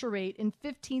pressure rate and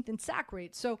 15th in sack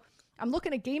rate. So I'm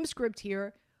looking at game script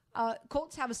here.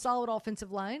 Colts have a solid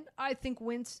offensive line. I think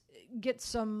Wentz gets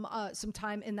some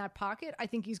time in that pocket. I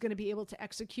think he's going to be able to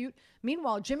execute.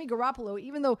 Meanwhile, Jimmy Garoppolo,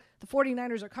 even though the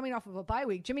 49ers are coming off of a bye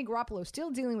week, Jimmy Garoppolo is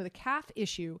still dealing with a calf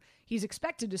issue. He's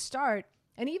expected to start.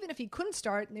 And even if he couldn't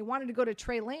start and they wanted to go to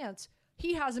Trey Lance,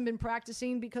 he hasn't been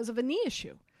practicing because of a knee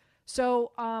issue.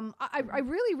 So I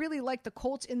really, really like the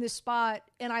Colts in this spot,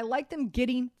 and I like them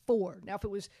getting 4. Now, if it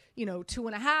was,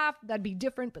 2.5, that'd be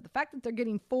different. But the fact that they're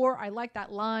getting 4, I like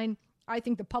that line. I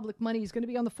think the public money is going to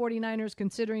be on the 49ers,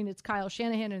 considering it's Kyle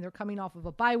Shanahan, and they're coming off of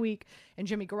a bye week, and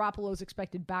Jimmy Garoppolo is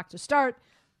expected back to start.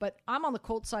 But I'm on the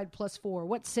Colts side +4.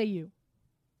 What say you?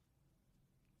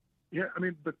 Yeah, I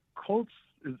mean, the Colts,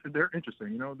 they're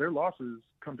interesting. Their losses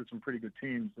come to some pretty good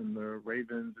teams in the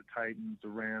Ravens, the Titans, the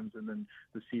Rams, and then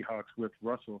the Seahawks with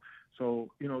Russell.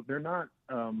 So, they're not,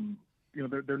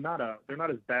 they're not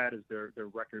as bad as their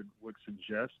record would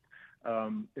suggest.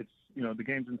 It's, the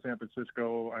game's in San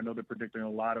Francisco. I know they're predicting a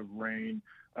lot of rain.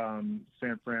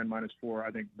 San Fran -4.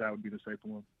 I think that would be the safer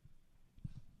one.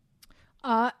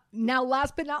 Now,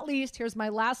 last but not least, here's my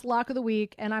last lock of the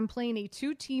week, and I'm playing a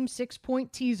 2-team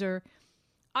 6-point teaser.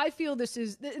 I feel this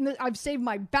is, I've saved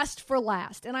my best for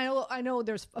last. And I know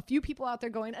there's a few people out there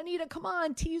going, Anita, come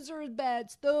on, teaser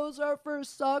bets. Those are for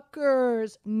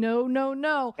suckers. No.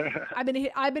 I've been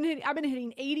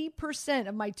hitting 80%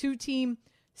 of my 2-team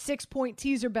 6-point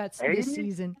teaser bets this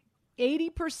season.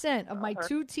 80% of my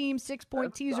 2-team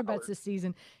 6-point teaser bets this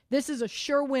season. This is a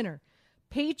sure winner.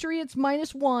 Patriots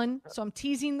 -1, so I'm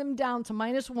teasing them down to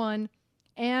 -1.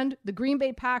 And the Green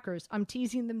Bay Packers, I'm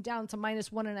teasing them down to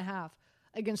 -1.5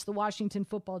 against the Washington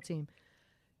football team.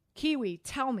 Kiwi,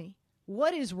 tell me,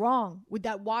 what is wrong with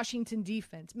that Washington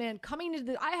defense? Man,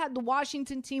 I had the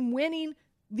Washington team winning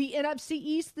the NFC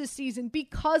East this season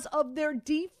because of their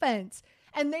defense.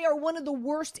 And they are one of the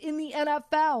worst in the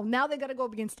NFL. Now they got to go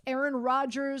up against Aaron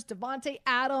Rodgers, Devontae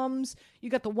Adams. You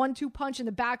got the 1-2 punch in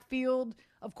the backfield,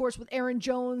 of course, with Aaron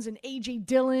Jones and A.J.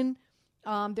 Dillon.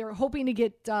 They're hoping to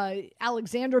get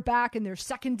Alexander back in their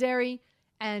secondary.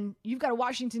 And you've got a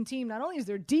Washington team, not only is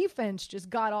their defense just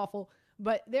god-awful,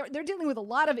 but they're dealing with a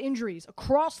lot of injuries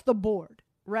across the board,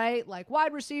 right? Like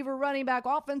wide receiver, running back,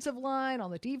 offensive line,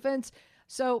 on the defense.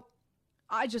 So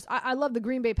I love the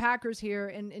Green Bay Packers here,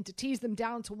 and to tease them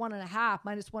down to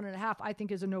 -1.5, I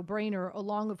think is a no-brainer,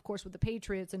 along, of course, with the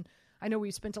Patriots. And I know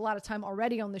we've spent a lot of time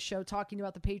already on the show talking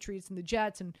about the Patriots and the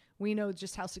Jets, and we know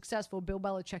just how successful Bill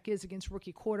Belichick is against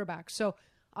rookie quarterbacks. So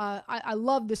I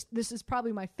love this. This is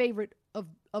probably my favorite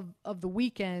of the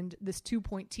weekend, this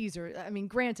 2-point teaser. I mean,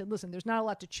 granted, listen, there's not a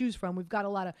lot to choose from. We've got a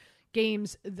lot of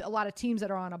games, a lot of teams that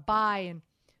are on a bye, and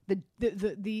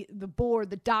the board,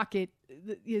 the docket,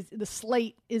 the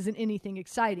slate isn't anything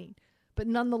exciting. But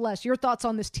nonetheless, your thoughts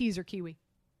on this teaser, Kiwi?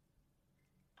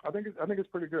 I think it's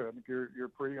pretty good. I think you're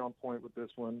pretty on point with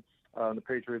this one. The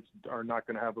Patriots are not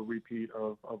going to have a repeat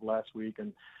of last week,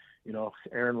 and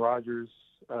Aaron Rodgers,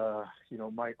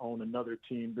 might own another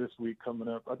team this week coming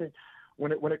up. I think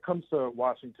when it comes to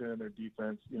Washington and their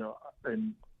defense,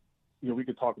 we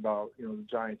could talk about the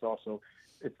Giants also.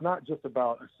 It's not just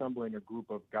about assembling a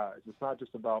group of guys. It's not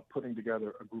just about putting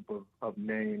together a group of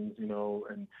names,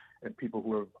 and people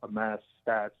who have amassed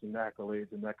stats and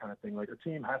accolades and that kind of thing. Like, a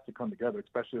team has to come together,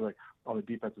 especially like on the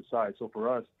defensive side. So for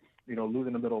us,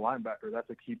 losing a middle linebacker, that's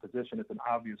a key position. It's an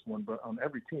obvious one, but on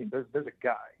every team, there's a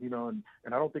guy, and I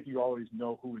don't think you always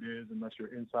know who it is unless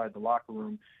you're inside the locker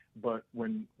room. But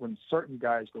when certain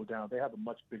guys go down, they have a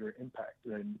much bigger impact,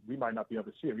 and we might not be able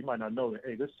to see it. We might not know that,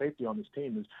 hey, this safety on this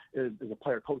team is a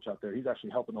player coach out there. He's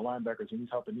actually helping the linebackers, and he's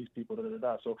helping these people,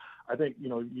 So I think,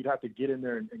 you'd have to get in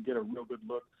there and get a real good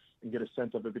look and get a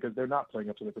sense of it, because they're not playing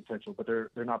up to their potential, but they're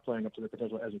not playing up to their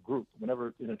potential as a group.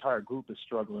 Whenever an entire group is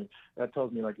struggling, that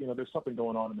tells me, there's something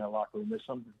going on in that locker room. There's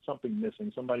something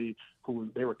missing. Somebody who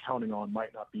they were counting on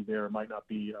might not be there, might not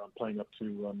be playing up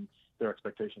to their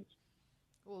expectations.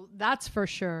 Well, that's for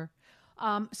sure.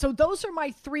 So those are my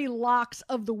 3 locks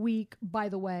of the week, by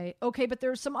the way. Okay, but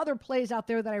there's some other plays out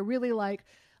there that I really like.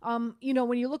 When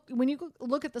you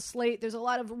look at the slate, there's a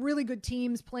lot of really good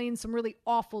teams playing some really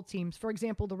awful teams. For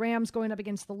example, the Rams going up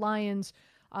against the Lions,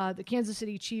 the Kansas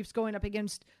City Chiefs going up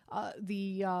against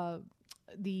the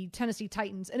Tennessee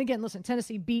Titans. And again, listen,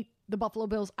 Tennessee beat the Buffalo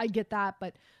Bills. I get that,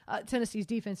 but Tennessee's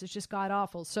defense is just god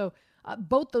awful. So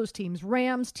both those teams,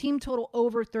 Rams team total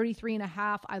over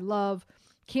 33.5. I love.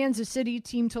 Kansas City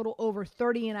team total over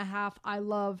 30.5. I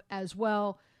love as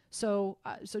well. So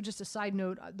just a side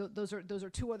note, those are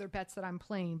 2 other bets that I'm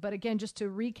playing. But again, just to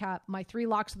recap, my 3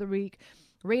 locks of the week: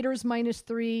 Raiders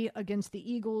 -3 against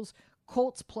the Eagles,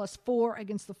 Colts +4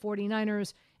 against the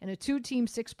 49ers, and a 2-team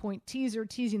 6-point teaser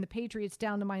teasing the Patriots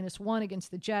down to -1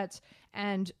 against the Jets,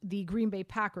 and the Green Bay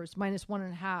Packers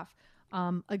 -1.5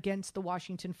 against the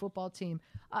Washington football team.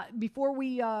 Before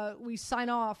we sign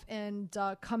off and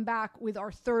come back with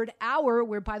our 3rd hour,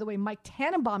 where, by the way, Mike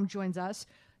Tannenbaum joins us,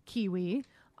 Kiwi.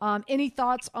 Any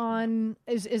thoughts on,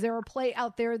 is there a play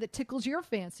out there that tickles your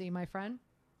fancy, my friend?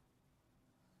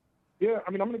 Yeah,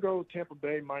 I mean, I'm going to go Tampa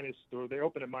Bay they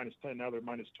open at -10. Now they're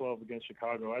 -12 against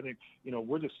Chicago. I think,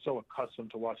 we're just so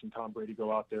accustomed to watching Tom Brady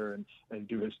go out there and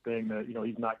do his thing that,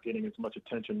 he's not getting as much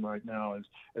attention right now as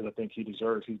I think he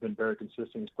deserves. He's been very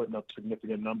consistent. He's putting up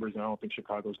significant numbers, and I don't think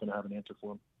Chicago's going to have an answer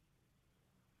for him.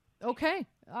 Okay.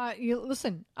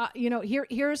 Listen,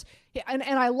 here's, and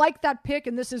I like that pick,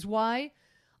 and this is why.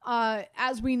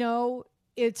 As we know,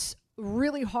 it's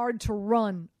really hard to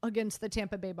run against the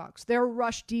Tampa Bay Bucs. Their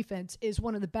rush defense is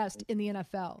one of the best in the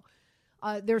NFL.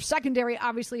 Their secondary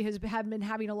obviously have been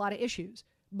having a lot of issues,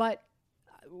 but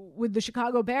with the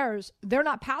Chicago Bears, they're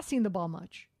not passing the ball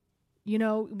much.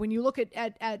 When you look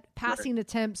at passing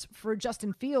attempts for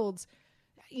Justin Fields,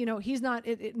 he's not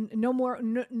no more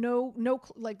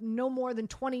than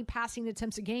 20 passing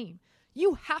attempts a game.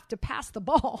 You have to pass the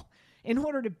ball in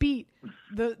order to beat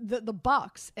the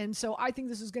Bucs. And so I think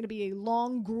this is going to be a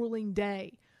long, grueling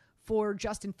day for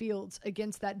Justin Fields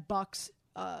against that Bucs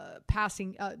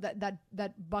passing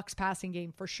that Bucs passing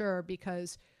game for sure,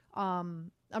 because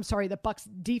the Bucs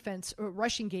defense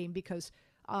rushing game, because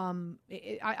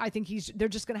I think they're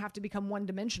just going to have to become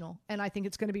one-dimensional, and I think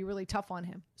it's going to be really tough on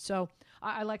him. So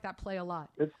I like that play a lot.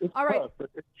 It's all tough, right.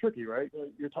 But it's tricky, right?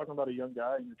 You're talking about a young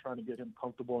guy, and you're trying to get him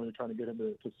comfortable, and you're trying to get him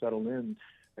to settle in.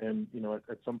 And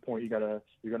at some point, you're going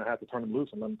to have to turn him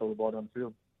loose and let him throw the ball down the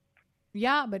field.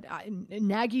 Yeah, but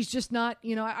Nagy's just not.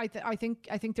 I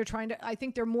think they're trying to. I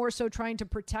think they're more so trying to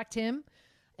protect him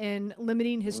and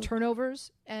limiting his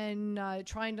turnovers and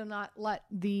trying to not let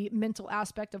the mental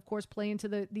aspect, of course, play into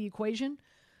the equation.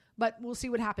 But we'll see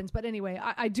what happens. But anyway,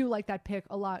 I do like that pick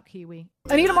a lot, Kiwi.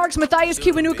 Anita Marks, Matthias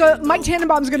Kiwanuka, Mike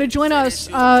Tannenbaum is going to join us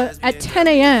at 10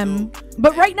 a.m.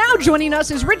 But right now joining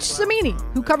us is Rich Cimini,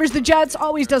 who covers the Jets,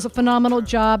 always does a phenomenal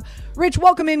job. Rich,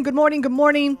 welcome in. Good morning. Good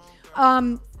morning.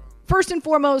 First and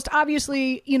foremost,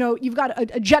 obviously, you've got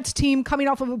a Jets team coming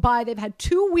off of a bye. They've had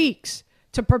 2 weeks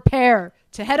to prepare,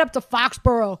 to head up to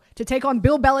Foxborough, to take on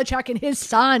Bill Belichick and his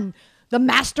son, the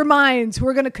masterminds who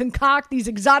are going to concoct these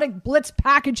exotic blitz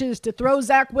packages to throw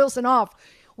Zach Wilson off.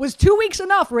 Was 2 weeks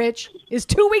enough, Rich? Is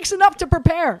 2 weeks enough to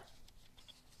prepare?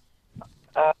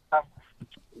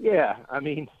 Yeah, I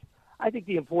mean, I think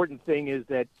the important thing is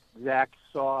that Zach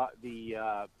saw the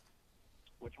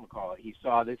whatchamacallit. He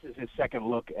saw this is his second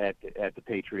look at the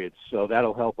Patriots, so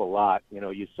that'll help a lot. You know,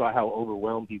 you saw how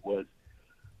overwhelmed he was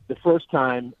the first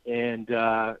time, and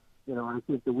you know, I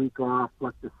think the week off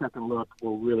plus the second look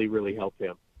will really, really help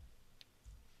him.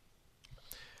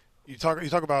 You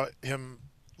talk about him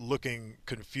looking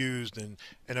confused and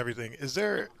everything. Is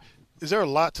there a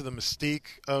lot to the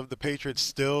mystique of the Patriots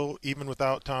still, even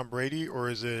without Tom Brady, or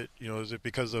is it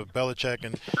because of Belichick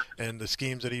and the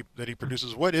schemes that he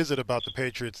produces? What is it about the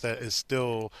Patriots that is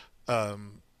still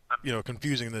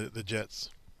confusing the Jets?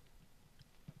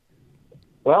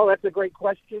 Well, that's a great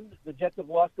question. The Jets have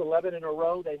lost 11 in a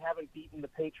row. They haven't beaten the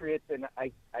Patriots, and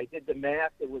I did the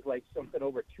math. It was like something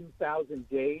over 2,000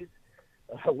 days,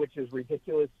 which is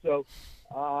ridiculous. So,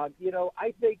 I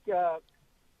think,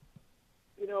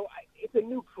 it's a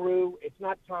new crew. It's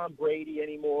not Tom Brady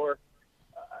anymore.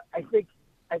 I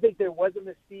think there was a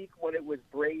mystique when it was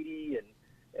Brady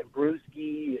and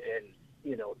Brewski and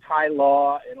Ty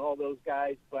Law and all those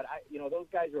guys, but those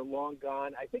guys are long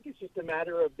gone. I think it's just a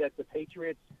matter of that the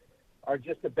Patriots are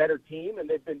just a better team, and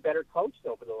they've been better coached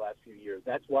over the last few years.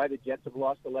 That's why the Jets have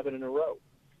lost 11 in a row.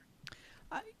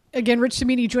 Again, Rich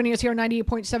Cimini joining us here on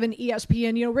 98.7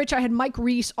 ESPN. Rich, I had Mike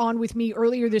Reese on with me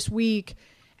earlier this week,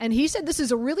 and he said this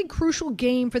is a really crucial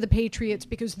game for the Patriots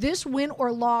because this win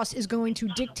or loss is going to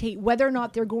dictate whether or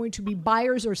not they're going to be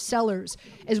buyers or sellers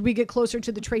as we get closer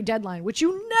to the trade deadline, which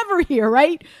you never hear,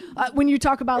 right? When you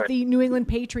talk about the New England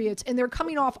Patriots. And they're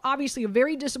coming off, obviously, a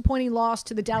very disappointing loss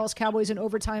to the Dallas Cowboys in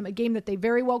overtime, a game that they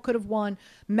very well could have won.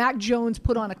 Mac Jones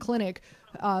put on a clinic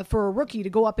for a rookie to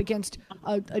go up against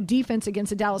a defense against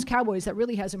the Dallas Cowboys that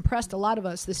really has impressed a lot of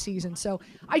us this season. So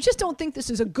I just don't think this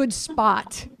is a good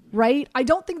spot, right? I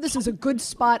don't think this is a good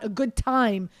spot, a good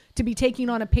time to be taking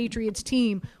on a Patriots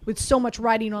team with so much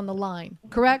riding on the line,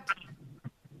 correct?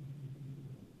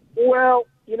 Well,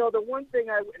 the one thing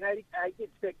I did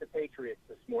pick the Patriots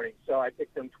this morning, so I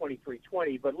picked them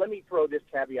 23-20, but let me throw this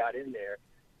caveat in there.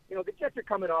 The Jets are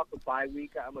coming off a bye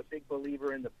week. I'm a big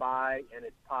believer in the bye and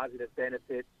its positive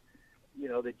benefits.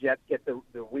 The Jets get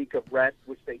the week of rest,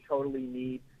 which they totally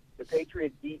need. The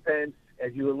Patriots defense,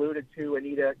 as you alluded to,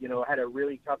 Anita, had a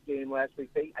really tough game last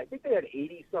week. I think they had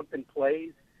 80-something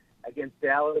plays against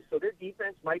Dallas, so their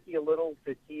defense might be a little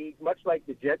fatigued, much like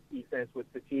the Jets defense was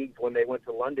fatigued when they went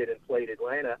to London and played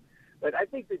Atlanta. But I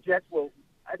think the Jets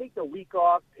I think the week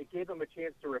off, it gave them a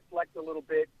chance to reflect a little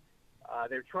bit.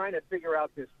 They're trying to figure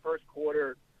out this first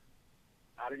quarter.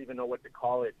 I don't even know what to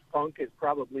call it. Funk is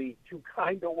probably too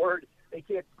kind a word. They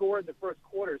can't score in the first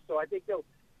quarter, so I think they'll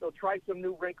try some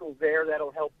new wrinkles there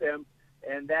that'll help them.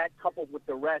 And that, coupled with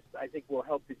the rest, I think will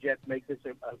help the Jets make this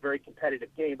a very competitive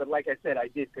game. But like I said, I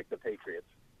did pick the Patriots.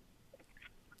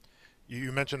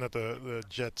 You mentioned that the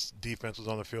Jets defense was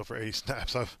on the field for 80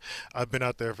 snaps. I've been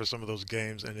out there for some of those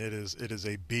games, and it is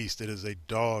a beast. It is a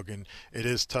dog, and it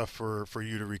is tough for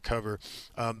you to recover.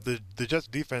 The Jets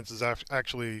defense is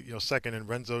actually second in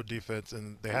red zone defense,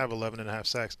 and they have 11.5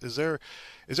 sacks. Is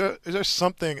there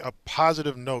something, a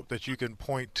positive note that you can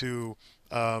point to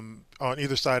on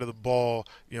either side of the ball,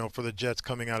 for the Jets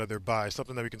coming out of their bye?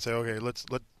 Something that we can say, okay, let's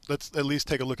at least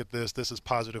take a look at this. This is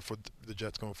positive for the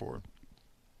Jets going forward.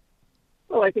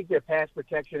 Well, I think their pass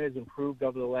protection has improved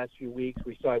over the last few weeks.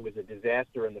 We saw it was a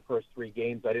disaster in the first 3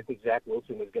 games. I didn't think Zach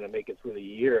Wilson was going to make it through the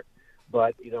year,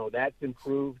 but that's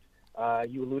improved.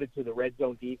 You alluded to the red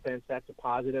zone defense. That's a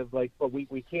positive. But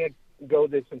we can't go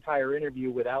this entire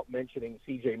interview without mentioning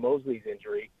C.J. Mosley's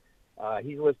injury.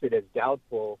 He's listed as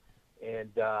doubtful,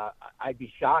 and I'd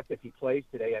be shocked if he plays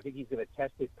today. I think he's going to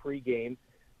test it pregame,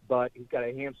 but he's got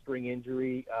a hamstring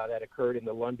injury that occurred in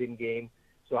the London game.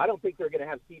 So I don't think they're going to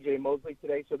have C.J. Mosley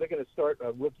today. So they're going to start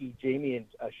rookie Jamie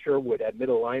Sherwood at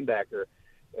middle linebacker,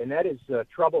 and that is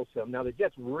troublesome. Now the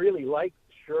Jets really like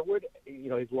Sherwood,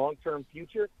 his long-term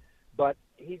future, but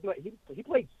he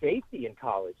played safety in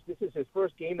college. This is his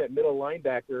first game at middle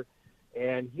linebacker,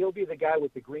 and he'll be the guy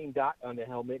with the green dot on the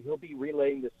helmet. He'll be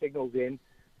relaying the signals in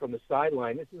from the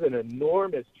sideline. This is an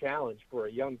enormous challenge for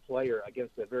a young player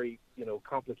against a very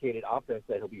complicated offense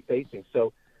that he'll be facing.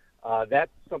 So. That's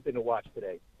something to watch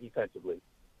today, defensively.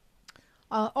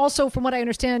 Also, from what I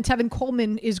understand, Tevin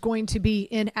Coleman is going to be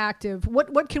inactive.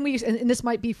 What can we, and this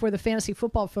might be for the fantasy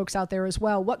football folks out there as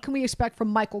well, what can we expect from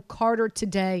Michael Carter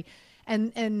today?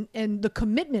 And the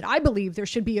commitment, I believe there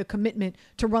should be a commitment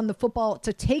to run the football,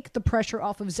 to take the pressure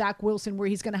off of Zach Wilson, where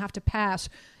he's going to have to pass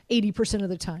 80% of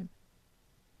the time.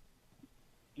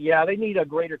 Yeah, they need a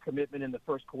greater commitment in the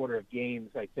first quarter of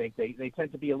games. I think they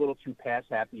tend to be a little too pass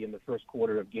happy in the first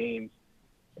quarter of games,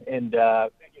 and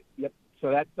yep.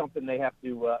 So that's something they have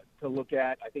to look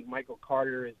at. I think Michael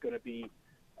Carter is going to be,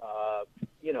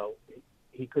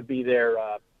 he could be their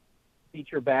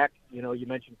feature back. You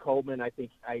mentioned Coleman. I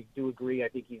do agree. I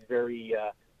think he's very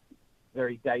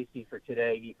dicey for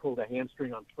today. He pulled a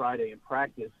hamstring on Friday in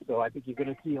practice, so I think you're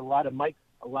going to see a lot of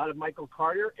Michael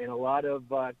Carter and a lot of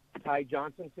Ty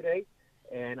Johnson today,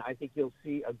 and I think you'll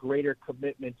see a greater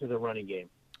commitment to the running game.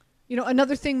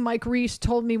 Another thing Mike Reese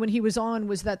told me when he was on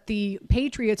was that the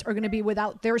Patriots are going to be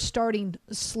without their starting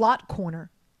slot corner.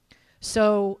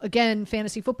 So, again,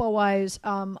 fantasy football-wise,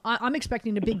 I'm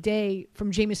expecting a big day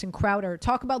from Jamison Crowder.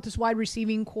 Talk about this wide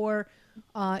receiving core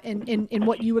and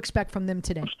what you expect from them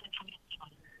today.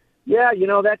 Yeah,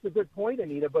 that's a good point,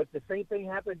 Anita, but the same thing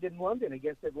happened in London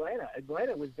against Atlanta.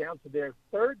 Atlanta was down to their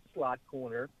third slot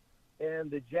corner, and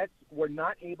the Jets were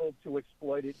not able to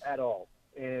exploit it at all.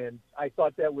 And I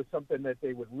thought that was something that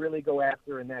they would really go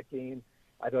after in that game.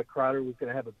 I thought Crowder was going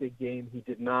to have a big game. He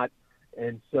did not.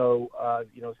 And so,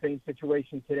 same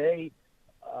situation today.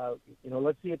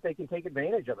 Let's see if they can take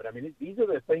advantage of it. I mean, these are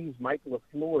the things Mike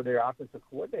LaFleur, their offensive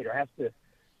coordinator, has to,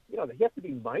 he has to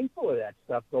be mindful of that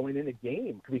stuff going in a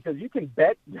game, because you can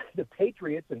bet the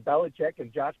Patriots and Belichick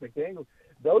and Josh McDaniels,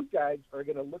 those guys are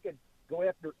going to go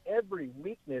after every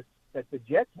weakness that the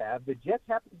Jets have. The Jets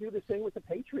have to do the same with the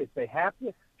Patriots. They have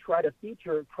to try to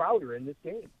feature Crowder in this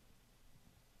game.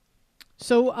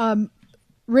 So,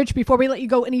 Rich, before we let you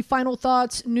go, any final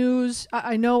thoughts, news?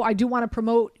 I know I do want to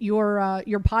promote your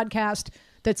podcast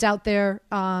that's out there.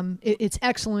 It's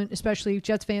excellent, especially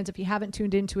Jets fans. If you haven't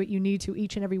tuned into it, you need to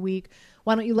each and every week.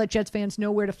 Why don't you let Jets fans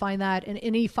know where to find that? And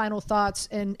any final thoughts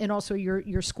and also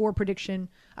your score prediction?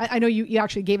 I know you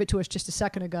actually gave it to us just a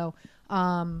second ago.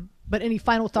 But any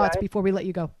final thoughts before we let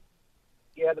you go?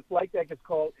 Yeah, the flight deck is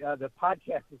called, the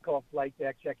podcast is called Flight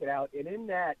Deck. Check it out. And in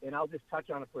that, and I'll just touch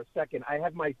on it for a second, I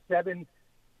have my 7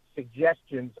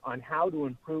 suggestions on how to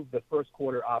improve the first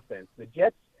quarter offense. The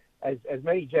Jets, as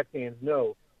many Jet fans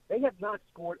know, they have not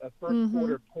scored a first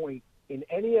quarter point in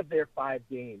any of their 5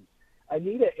 games.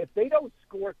 Anita, if they don't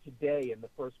score today in the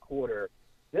first quarter,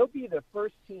 they'll be the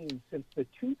first team since the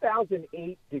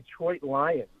 2008 Detroit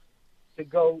Lions to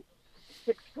go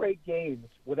 6 straight games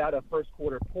without a first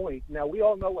quarter point. Now, we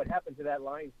all know what happened to that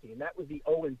Lions team. That was the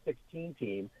 0-16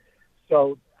 team.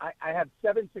 So I have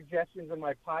 7 suggestions in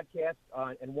my podcast,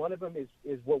 and one of them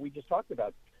is what we just talked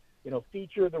about.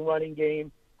 Feature the running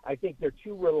game. I think they're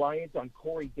too reliant on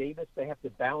Corey Davis. They have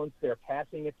to balance their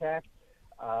passing attack.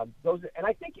 And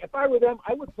I think if I were them,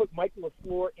 I would put Mike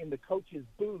LaFleur in the coach's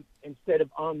booth instead of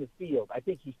on the field. I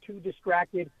think he's too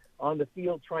distracted on the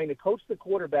field trying to coach the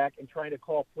quarterback and trying to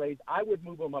call plays. I would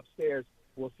move him upstairs.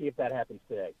 We'll see if that happens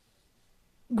today.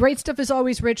 Great stuff as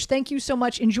always, Rich. Thank you so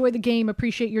much. Enjoy the game.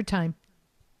 Appreciate your time.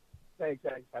 Thanks.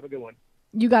 Have a good one.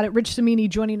 You got it. Rich Cimini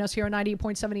joining us here on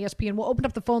 98.7 ESPN. We'll open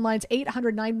up the phone lines,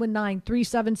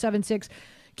 800-919-3776.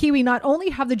 Kiwi, not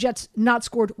only have the Jets not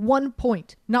scored 1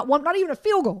 point, not even a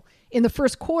field goal in the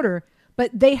first quarter, but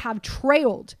they have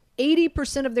trailed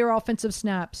 80% of their offensive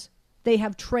snaps. They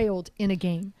have trailed in a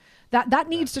game. That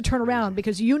needs to turn around,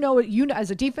 because you know as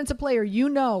a defensive player,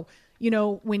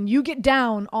 when you get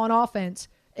down on offense,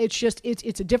 it's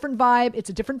a different vibe, it's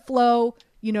a different flow.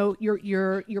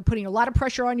 You're putting a lot of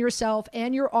pressure on yourself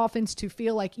and your offense to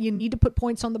feel like you need to put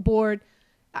points on the board.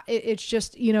 It's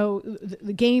just,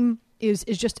 the game is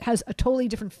just has a totally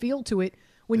different feel to it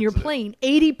when you're playing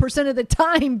 80% of the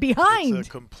time behind.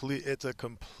 It's a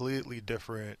completely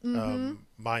different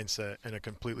mindset and a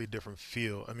completely different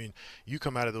feel. I mean, you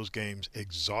come out of those games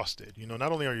exhausted.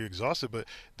 Not only are you exhausted, but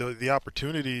the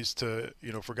opportunities to,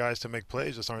 for guys to make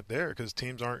plays just aren't there, because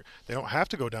teams they don't have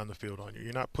to go down the field on you.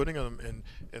 You're not putting them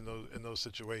in those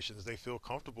situations. They feel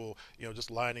comfortable,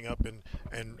 just lining up and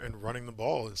running the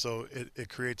ball, and so it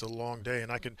creates a long day.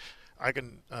 And I can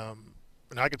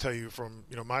tell you from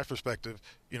my perspective,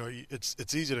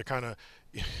 it's easy to kind of,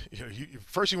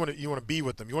 first you want to be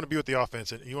with them, you want to be with the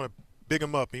offense, and you want to big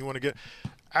them up, and you want to get.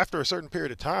 After a certain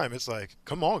period of time, it's like,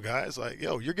 come on, guys, like,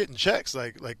 you're getting checks,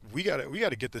 like we got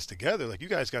to get this together, like you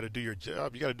guys got to do your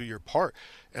job, you got to do your part.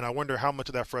 And I wonder how much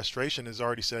of that frustration is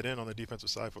already set in on the defensive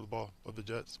side of the ball of the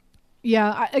Jets.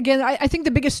 Yeah, I think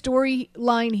the biggest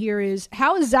storyline here is,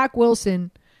 how is Zach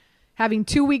Wilson, having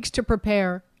 2 weeks to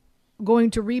prepare,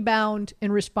 going to rebound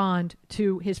and respond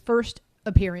to his first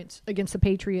appearance against the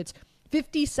Patriots?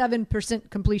 57%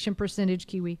 completion percentage,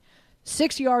 Kiwi,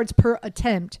 6 yards per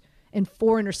attempt, and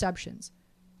 4 interceptions.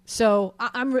 So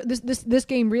this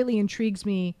game really intrigues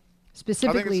me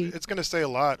specifically. I think it's going to say a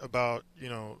lot about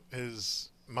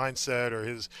his mindset or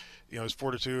his his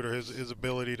fortitude or his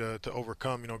ability to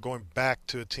overcome, going back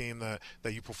to a team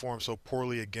that you perform so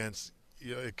poorly against.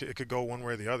 It could go one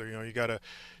way or the other. You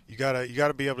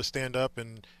gotta be able to stand up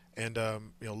and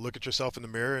look at yourself in the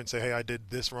mirror and say, hey, I did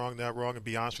this wrong, that wrong, and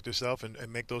be honest with yourself and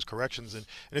make those corrections. And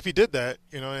if he did that,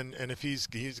 and if he's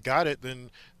got it, then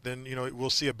we'll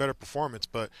see a better performance.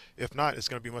 But if not, it's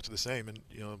going to be much of the same. And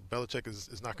Belichick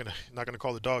is not gonna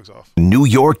call the dogs off. New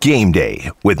York Game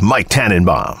Day with Mike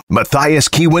Tannenbaum, Matthias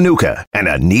Kiwanuka, and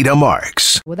Anita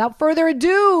Marks. Without further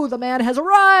ado, the man has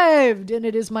arrived, and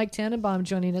it is Mike Tannenbaum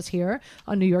joining us here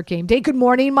on New York Game Day. Good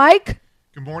morning, Mike.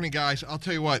 Good morning, guys. I'll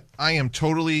tell you what, I am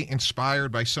totally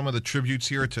inspired by some of the tributes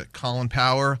here to Colin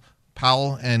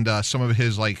Powell and some of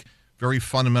his very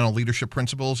fundamental leadership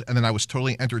principles. And then I was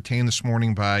totally entertained this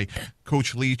morning by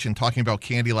Coach Leach and talking about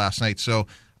candy last night. So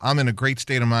I'm in a great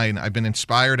state of mind. I've been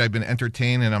inspired, I've been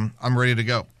entertained, and I'm ready to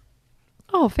go.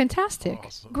 Oh, fantastic.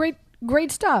 Awesome.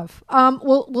 Great stuff.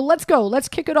 Well, let's go. Let's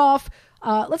kick it off.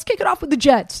 With the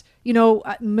Jets.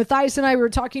 Matthias and I were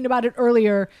talking about it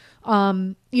earlier.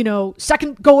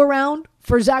 Second go around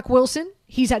for Zach Wilson.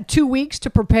 He's had 2 weeks to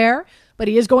prepare, but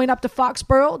he is going up to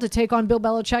Foxborough to take on Bill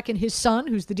Belichick and his son,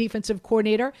 who's the defensive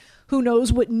coordinator. Who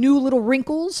knows what new little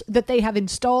wrinkles that they have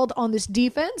installed on this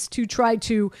defense to try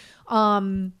to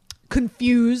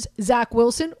confuse Zach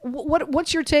Wilson.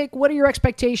 What's your take? What are your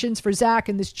expectations for Zach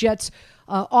and this Jets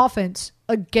offense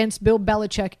against Bill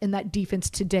Belichick and that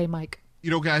defense today, Mike?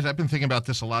 Guys, I've been thinking about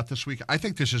this a lot this week. I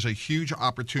think this is a huge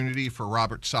opportunity for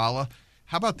Robert Saleh.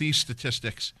 How about these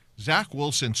statistics? Zach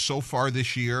Wilson so far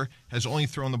this year has only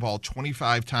thrown the ball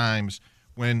 25 times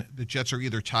when the Jets are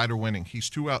either tied or winning.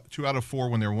 He's 2 out of 4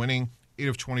 when they're winning, 8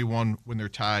 of 21 when they're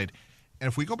tied. And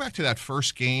if we go back to that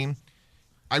first game,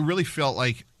 I really felt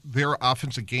like their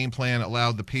offensive game plan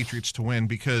allowed the Patriots to win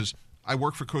because I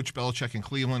work for Coach Belichick in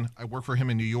Cleveland. I work for him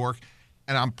in New York.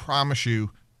 And I promise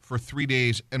you, for 3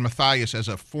 days, and Matthias, as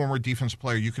a former defensive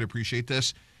player, you could appreciate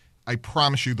this. I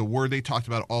promise you the word they talked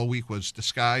about all week was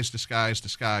disguise, disguise,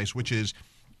 disguise, which is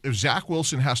if Zach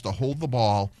Wilson has to hold the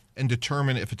ball and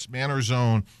determine if it's man or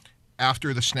zone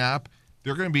after the snap,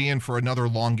 they're going to be in for another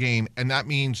long game. And that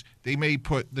means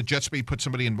the Jets may put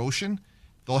somebody in motion,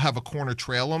 they'll have a corner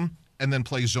trail them, and then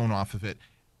play zone off of it.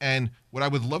 And what I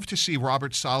would love to see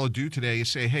Robert Saleh do today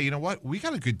is say, hey, you know what? We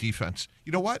got a good defense.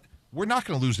 You know what? We're not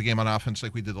going to lose the game on offense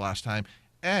like we did the last time,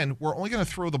 and we're only going to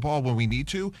throw the ball when we need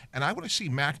to, and I want to see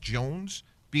Mac Jones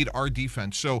beat our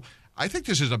defense. So I think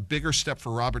this is a bigger step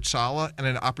for Robert Saleh and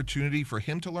an opportunity for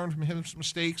him to learn from his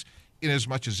mistakes in as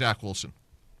much as Zach Wilson.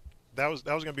 That was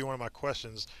going to be one of my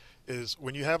questions, is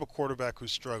when you have a quarterback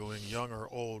who's struggling, young or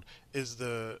old, is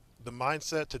the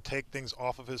mindset to take things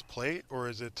off of his plate, or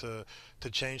is it to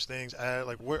change things?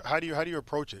 How do you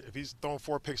approach it? If he's throwing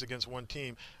 4 picks against one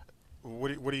team,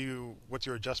 what's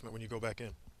your adjustment when you go back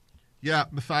in? Yeah,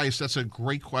 Matthias, that's a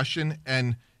great question.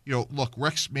 And, look,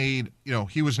 Rex made,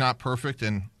 he was not perfect,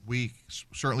 and we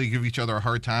certainly give each other a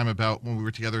hard time about when we were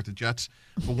together at the Jets.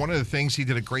 But one of the things he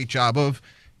did a great job of,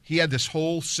 he had this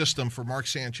whole system for Mark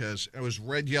Sanchez. It was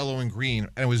red, yellow, and green.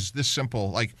 And it was this simple.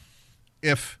 Like,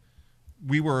 if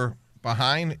we were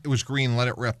behind, it was green, let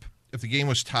it rip. If the game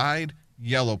was tied,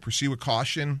 yellow, proceed with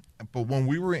caution. But when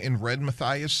we were in red,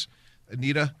 Matthias,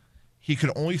 Anita, he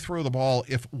could only throw the ball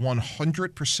if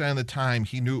 100% of the time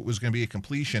he knew it was going to be a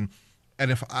completion. And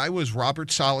if I was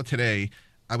Robert Saleh today,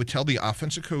 I would tell the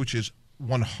offensive coaches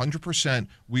 100%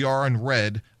 we are in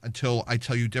red until I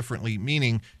tell you differently,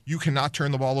 meaning you cannot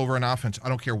turn the ball over on offense. I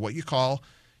don't care what you call.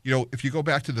 If you go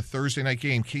back to the Thursday night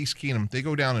game, Case Keenum, they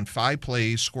go down in 5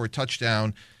 plays, score a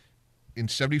touchdown in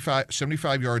 75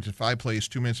 yards in 5 plays,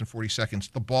 2 minutes and 40 seconds.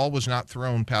 The ball was not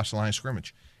thrown past the line of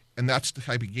scrimmage. And that's the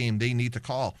type of game they need to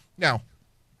call. Now,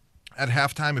 at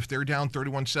halftime, if they're down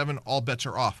 31-7, all bets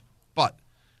are off. But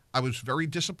I was very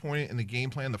disappointed in the game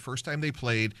plan the first time they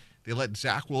played. They let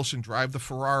Zach Wilson drive the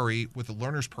Ferrari with a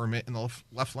learner's permit in the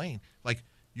left lane. Like,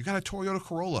 you got a Toyota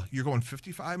Corolla. You're going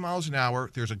 55 miles an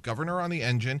hour. There's a governor on the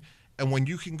engine. And when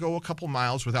you can go a couple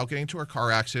miles without getting into a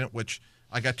car accident, which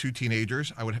I got 2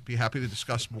 teenagers, I would be happy to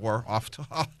discuss more off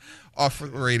the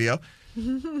radio.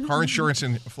 Car insurance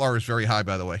in Florida is very high,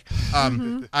 by the way.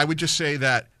 I would just say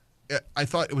that I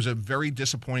thought it was a very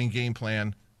disappointing game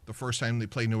plan the first time they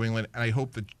played New England, and I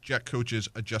hope the Jet coaches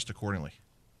adjust accordingly.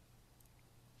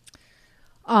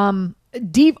 On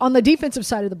the defensive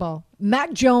side of the ball,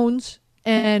 Mac Jones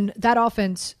and that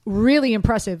offense, really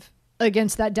impressive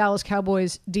against that Dallas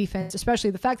Cowboys defense,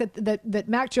 especially the fact that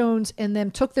Mac Jones and them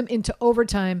took them into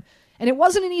overtime. And it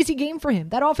wasn't an easy game for him.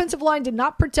 That offensive line did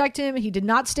not protect him. He did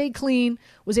not stay clean,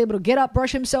 was able to get up,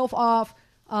 brush himself off.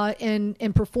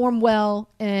 and perform well,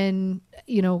 and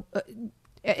it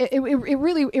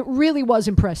really was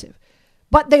impressive.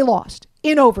 But they lost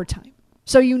in overtime,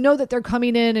 so you know that they're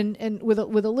coming in and with a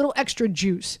little extra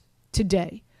juice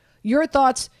today. Your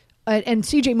thoughts? And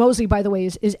C.J. Mosley, by the way,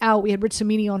 is out. We had Rich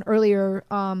Cimini on earlier.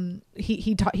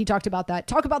 He talked about that.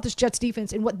 Talk about this Jets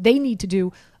defense and what they need to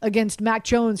do against Mac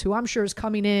Jones, who I'm sure is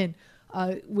coming in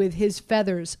with his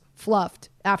feathers fluffed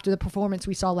after the performance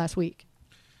we saw last week.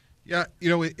 Yeah,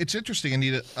 it's interesting,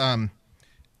 Anita.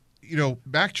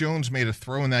 Mac Jones made a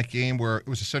throw in that game where it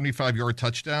was a 75-yard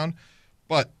touchdown,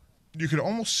 but you could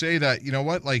almost say that,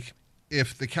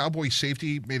 if the Cowboys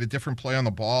safety made a different play on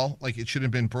the ball, it should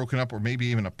have been broken up or maybe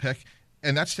even a pick.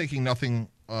 And that's taking nothing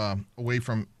away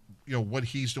from, what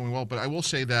he's doing well. But I will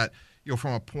say that,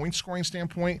 from a point scoring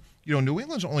standpoint, New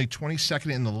England's only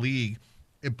 22nd in the league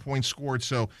in points scored.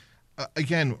 So,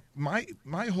 again, my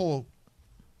whole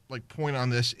point on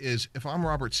this is if I'm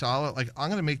Robert Saleh, I'm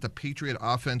going to make the Patriot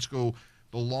offense go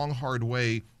the long, hard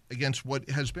way against what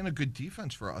has been a good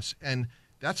defense for us. And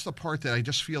that's the part that I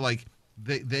just feel like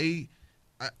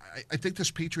I think this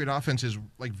Patriot offense is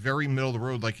very middle of the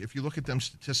road. If you look at them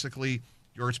statistically,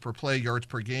 yards per play, yards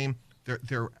per game,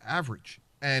 they're average.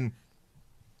 And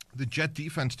the Jet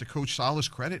defense, to Coach Saleh's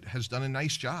credit, has done a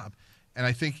nice job. And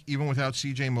I think even without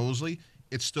C.J. Mosley,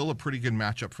 it's still a pretty good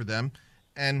matchup for them.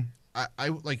 And I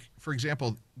for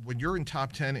example, when you're in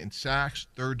top 10 in sacks,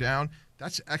 third down,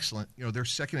 that's excellent. They're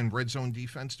second in red zone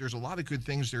defense. There's a lot of good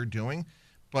things they're doing,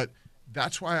 but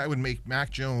that's why I would make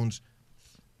Mac Jones.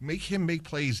 Make him make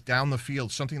plays down the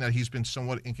field, something that he's been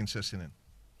somewhat inconsistent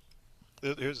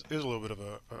in. Here's a little bit of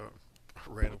a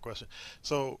random question.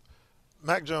 So,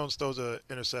 Mac Jones throws an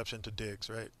interception to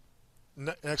Diggs, right?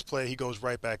 Next play, he goes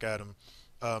right back at him.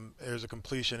 There's a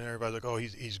completion, and everybody's like, "Oh,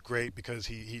 he's great because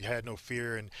he had no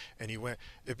fear and he went."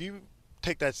 If you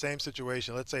take that same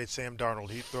situation, let's say it's Sam Darnold,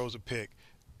 he throws a pick,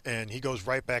 and he goes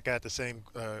right back at the same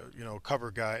cover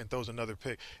guy and throws another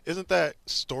pick. Isn't that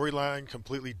storyline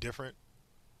completely different?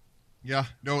 Yeah,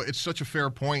 no, it's such a fair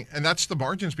point, and that's the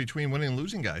margins between winning and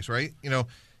losing guys, right?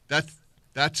 That's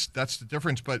the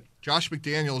difference. But Josh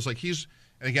McDaniels,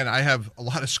 and again, I have a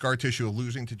lot of scar tissue of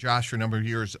losing to Josh for a number of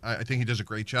years. I think he does a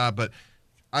great job, but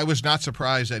I was not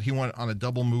surprised that he went on a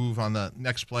double move on the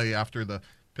next play after the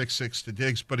pick six to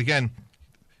Diggs. But again,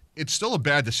 it's still a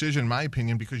bad decision in my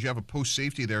opinion because you have a post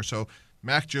safety there. So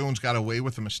Mac Jones got away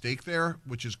with a mistake there,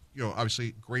 which is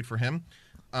obviously great for him.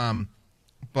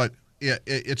 But yeah,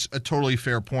 it's a totally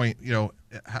fair point.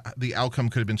 The outcome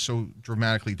could have been so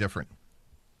dramatically different.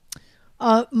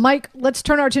 Mike, let's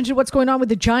turn our attention to what's going on with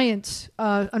the Giants.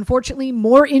 Unfortunately,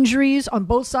 more injuries on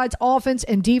both sides, offense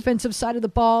and defensive side of the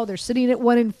ball. They're sitting at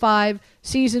 1-5.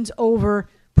 Season's over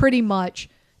pretty much.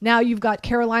 Now you've got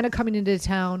Carolina coming into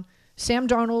town. Sam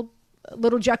Darnold,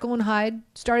 little Jekyll and Hyde,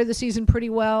 started the season pretty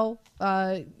well.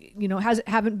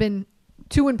 Haven't been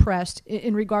too impressed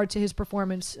in regard to his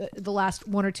performance the last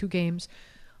one or two games.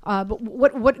 But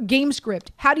what game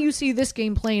script? How do you see this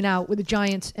game playing out with the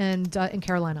Giants and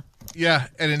Carolina? Yeah,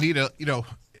 and Anita,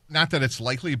 not that it's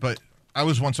likely, but I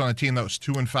was once on a team that was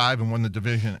 2-5 and won the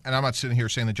division. And I'm not sitting here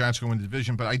saying the Giants are going to win the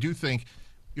division, but I do think,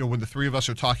 when the three of us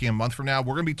are talking a month from now,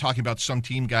 we're going to be talking about some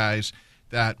team, guys,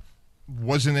 that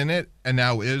wasn't in it and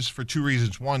now is for two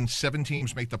reasons. One, 7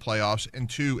 teams make the playoffs, and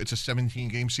 2, it's a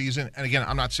 17-game season. And again,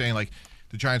 I'm not saying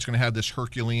the Giants are going to have this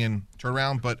Herculean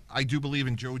turnaround, but I do believe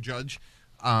in Joe Judge.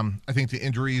 I think the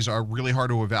injuries are really hard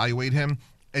to evaluate him.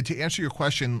 And to answer your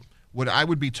question, what I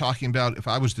would be talking about if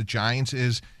I was the Giants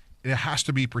is it has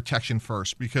to be protection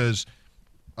first because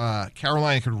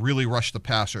Carolina could really rush the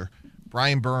passer.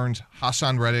 Brian Burns,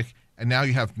 Hassan Reddick, and now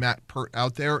you have Matt Pert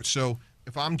out there. So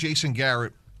if I'm Jason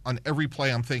Garrett, on every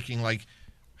play I'm thinking,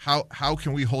 how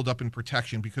can we hold up in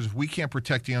protection? Because if we can't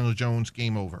protect Daniel Jones,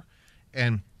 game over.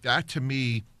 And that, to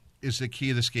me, is the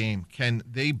key of this game. Can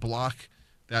they block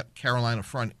that Carolina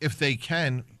front? If they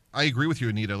can, I agree with you,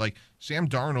 Anita. Sam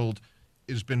Darnold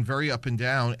has been very up and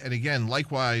down. And again,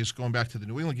 likewise, going back to the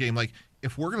New England game,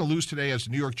 if we're going to lose today as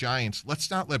the New York Giants,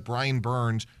 let's not let Brian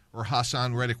Burns or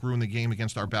Hassan Reddick ruin the game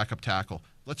against our backup tackle.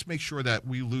 Let's make sure that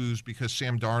we lose because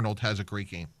Sam Darnold has a great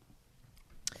game.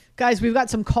 Guys, we've got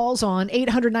some calls on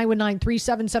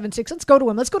 800-919-3776. Let's go to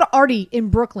him. Let's go to Artie in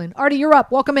Brooklyn. Artie, you're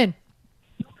up. Welcome in.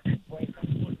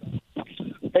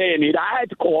 Hey, Anita, I had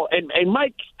to call, and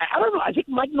Mike, I don't know, I think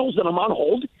Mike knows that I'm on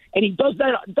hold, and he does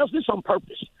this on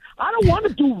purpose. I don't want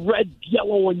to do red,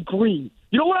 yellow, and green.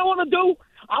 You know what I want to do?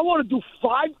 I want to do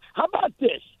 5. How about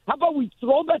this? How about we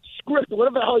throw that script or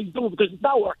whatever the hell he's doing because it's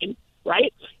not working,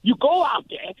 right? You go out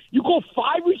there, you go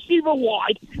 5 receiver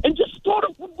wide, and just throw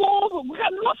the ball over. We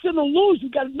got nothing to lose. We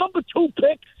got a number 2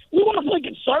 pick. We want to play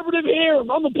conservative here and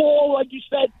run the ball, like you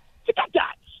said. Forget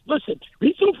that. Listen,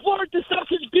 he threw 4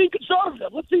 interceptions being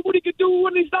conservative. Let's see what he can do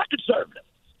when he's not conservative.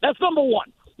 That's number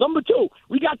one. Number two,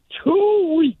 we got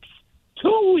 2 weeks,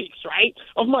 right,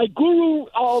 of my guru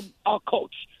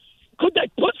coach. Could they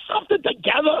put something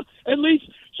together at least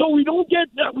so we don't get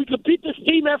we could beat this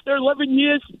team after 11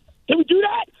 years? Can we do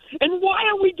that? And why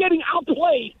are we getting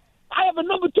outplayed? I have a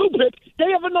number 2 pick.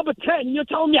 They have a number 10. You're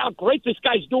telling me how great this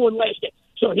guy's doing last year.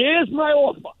 So here's my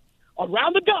offer.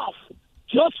 Around the golf,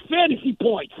 just fantasy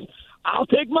points. I'll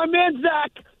take my man,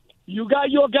 Zach. You got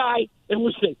your guy, and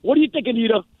we'll see. What do you think,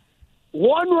 Anita?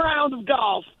 1 round of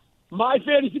golf, my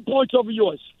fantasy points over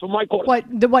yours for my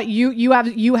quarterback. What you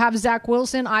have Zach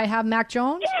Wilson, I have Mac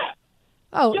Jones? Yeah.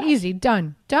 Oh, Yeah. Easy.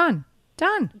 Done.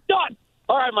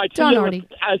 All right, Mike. Done, Artie.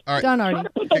 All right. Done, Try Artie. to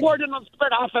put the word in on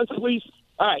spread offense, please.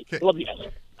 All right. Okay. Love you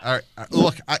guys. All right.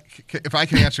 Look, if I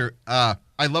can answer,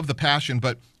 I love the passion,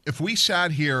 but if we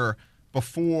sat here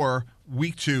before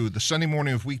week 2, the Sunday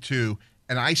morning of week 2,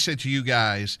 and I said to you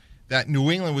guys that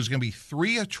New England was going to be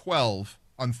 3 of 12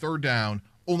 on third down,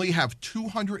 only have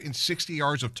 260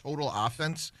 yards of total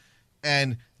offense,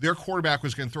 and their quarterback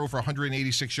was going to throw for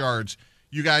 186 yards,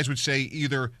 you guys would say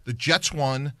either the Jets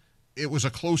won, it was a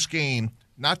close game,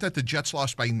 not that the Jets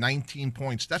lost by 19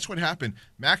 points. That's what happened.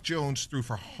 Mac Jones threw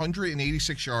for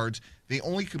 186 yards. They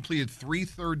only completed 3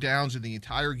 third downs in the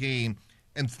entire game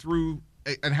and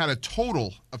had a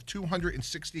total of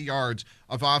 260 yards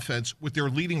of offense, with their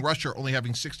leading rusher only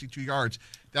having 62 yards.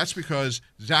 That's because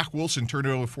Zach Wilson turned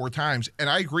it over 4 times. And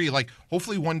I agree,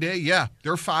 hopefully one day,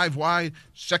 they're 5 wide,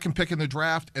 second pick in the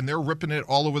draft, and they're ripping it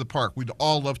all over the park. We'd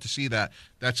all love to see that.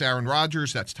 That's Aaron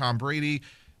Rodgers. That's Tom Brady.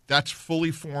 That's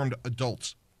fully formed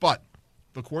adults. But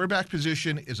the quarterback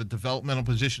position is a developmental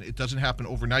position. It doesn't happen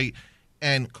overnight.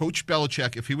 And Coach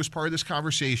Belichick, if he was part of this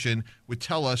conversation, would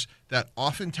tell us that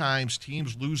oftentimes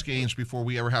teams lose games before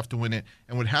we ever have to win it.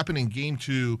 And what happened in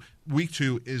week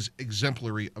 2, is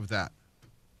exemplary of that.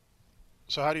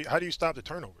 So how do you stop the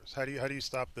turnovers? How do you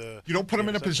stop the? You don't put them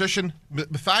in a position,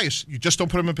 Matthias. You just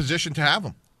don't put them in a position to have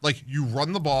them. You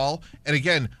run the ball, and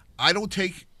again,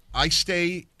 I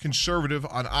stay conservative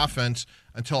on offense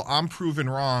until I'm proven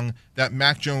wrong that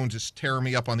Mac Jones is tearing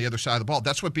me up on the other side of the ball.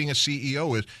 That's what being a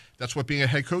CEO is. That's what being a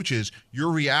head coach is.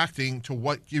 You're reacting to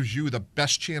what gives you the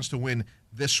best chance to win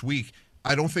this week.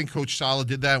 I don't think Coach Saleh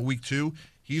did that in week 2.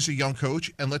 He's a young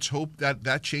coach, and let's hope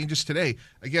that changes today.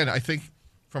 Again, I think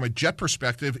from a Jet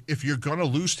perspective, if you're going to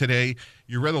lose today,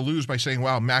 you'd rather lose by saying,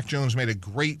 wow, Mac Jones made a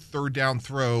great third down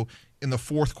throw in the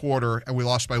fourth quarter and we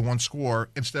lost by 1 score,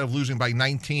 instead of losing by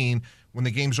 19 when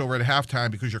the game's over at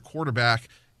halftime because your quarterback,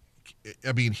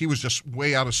 he was just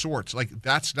way out of sorts.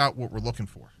 That's not what we're looking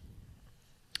for.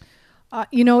 And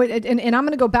I'm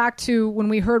going to go back to when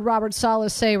we heard Robert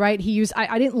Saleh say, right,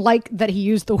 I didn't like that he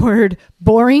used the word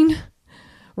boring,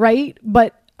 right?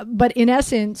 But in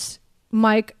essence,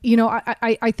 Mike,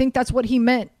 I think that's what he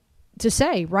meant to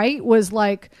say, right? Was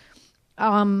let's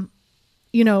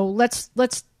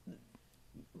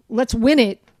win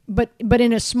it, but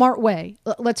in a smart way.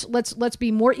 Let's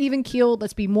be more even keeled.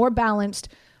 Let's be more balanced.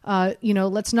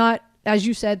 Let's not, as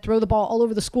you said, throw the ball all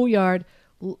over the schoolyard.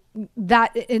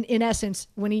 That in essence,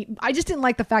 I just didn't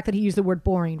like the fact that he used the word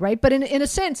boring, right? But in a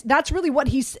sense, that's really what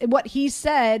he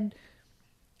said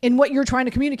in what you're trying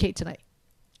to communicate tonight.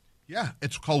 Yeah,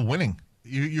 it's called winning.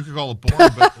 You could call it boring,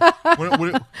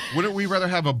 but wouldn't we rather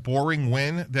have a boring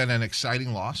win than an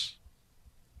exciting loss?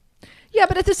 Yeah,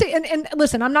 but at the same and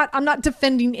listen, I'm not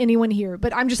defending anyone here,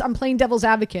 but I'm playing devil's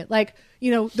advocate.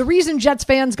 The reason Jets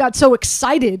fans got so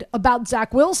excited about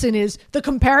Zach Wilson is the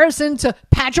comparison to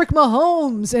Patrick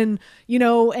Mahomes and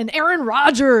Aaron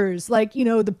Rodgers,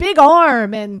 the big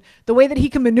arm and the way that he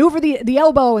can maneuver the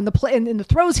elbow and the play and the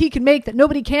throws he can make that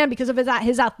nobody can because of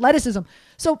his athleticism.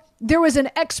 So there was an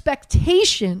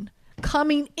expectation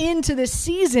coming into this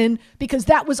season because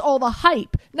that was all the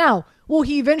hype. Now, will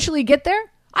he eventually get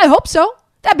there? I hope so.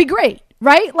 That'd be great,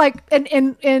 right?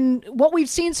 And what we've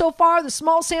seen so far, the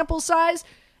small sample size,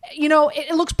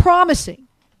 it looks promising.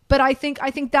 But I think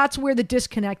that's where the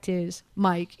disconnect is,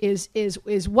 Mike, is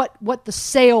what the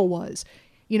sale was.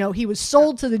 He was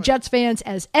sold to the Jets fans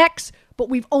as X, but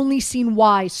we've only seen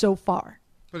Y so far.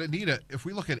 But Anita, if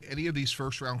we look at any of these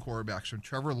first-round quarterbacks, from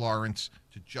Trevor Lawrence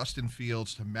to Justin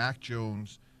Fields to Mac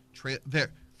Jones,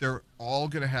 they're all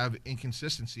going to have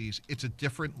inconsistencies. It's a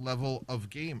different level of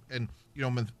game. And,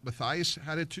 Matthias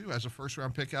had it too as a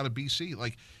first-round pick out of BC.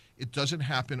 It doesn't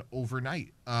happen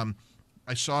overnight.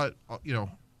 I saw it,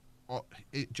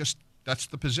 that's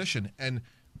the position. And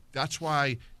that's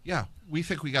why, we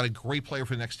think we got a great player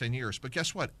for the next 10 years. But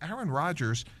guess what? Aaron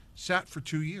Rodgers sat for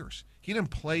 2 years. He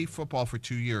didn't play football for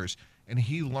 2 years, and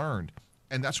he learned.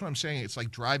 And that's what I'm saying. It's like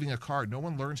driving a car. No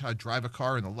one learns how to drive a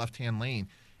car in the left-hand lane.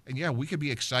 And, yeah, we could be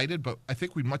excited, but I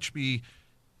think we'd much be,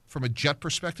 from a Jet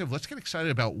perspective, let's get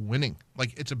excited about winning.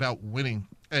 Like, it's about winning.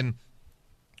 And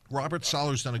Robert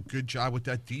Sala's done a good job with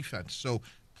that defense. So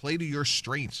play to your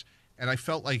strengths. And I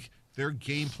felt like their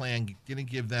game plan didn't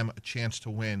give them a chance to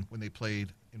win when they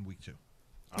played in week 2.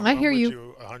 I hear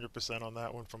you. I'm with you 100% on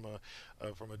that one from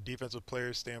a defensive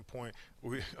player standpoint.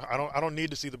 I don't need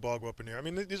to see the ball go up in the air. I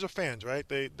mean, these are fans, right?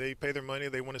 They pay their money.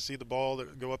 They want to see the ball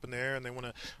go up in the air, and they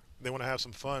want to have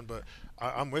some fun. But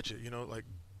I'm with you. You know, like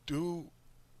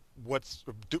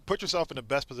put yourself in the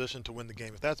best position to win the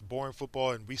game. If that's boring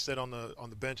football and we sit on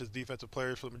the bench as defensive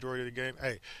players for the majority of the game,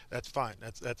 hey, that's fine.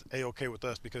 That's A-okay with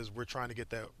us because we're trying to get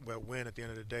that win at the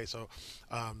end of the day. So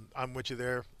I'm with you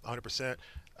there 100%.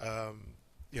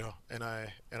 You know, and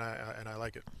I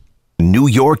like it. New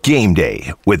York Game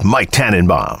Day with Mike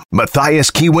Tannenbaum, Matthias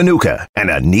Kiwanuka, and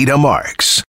Anita Marks.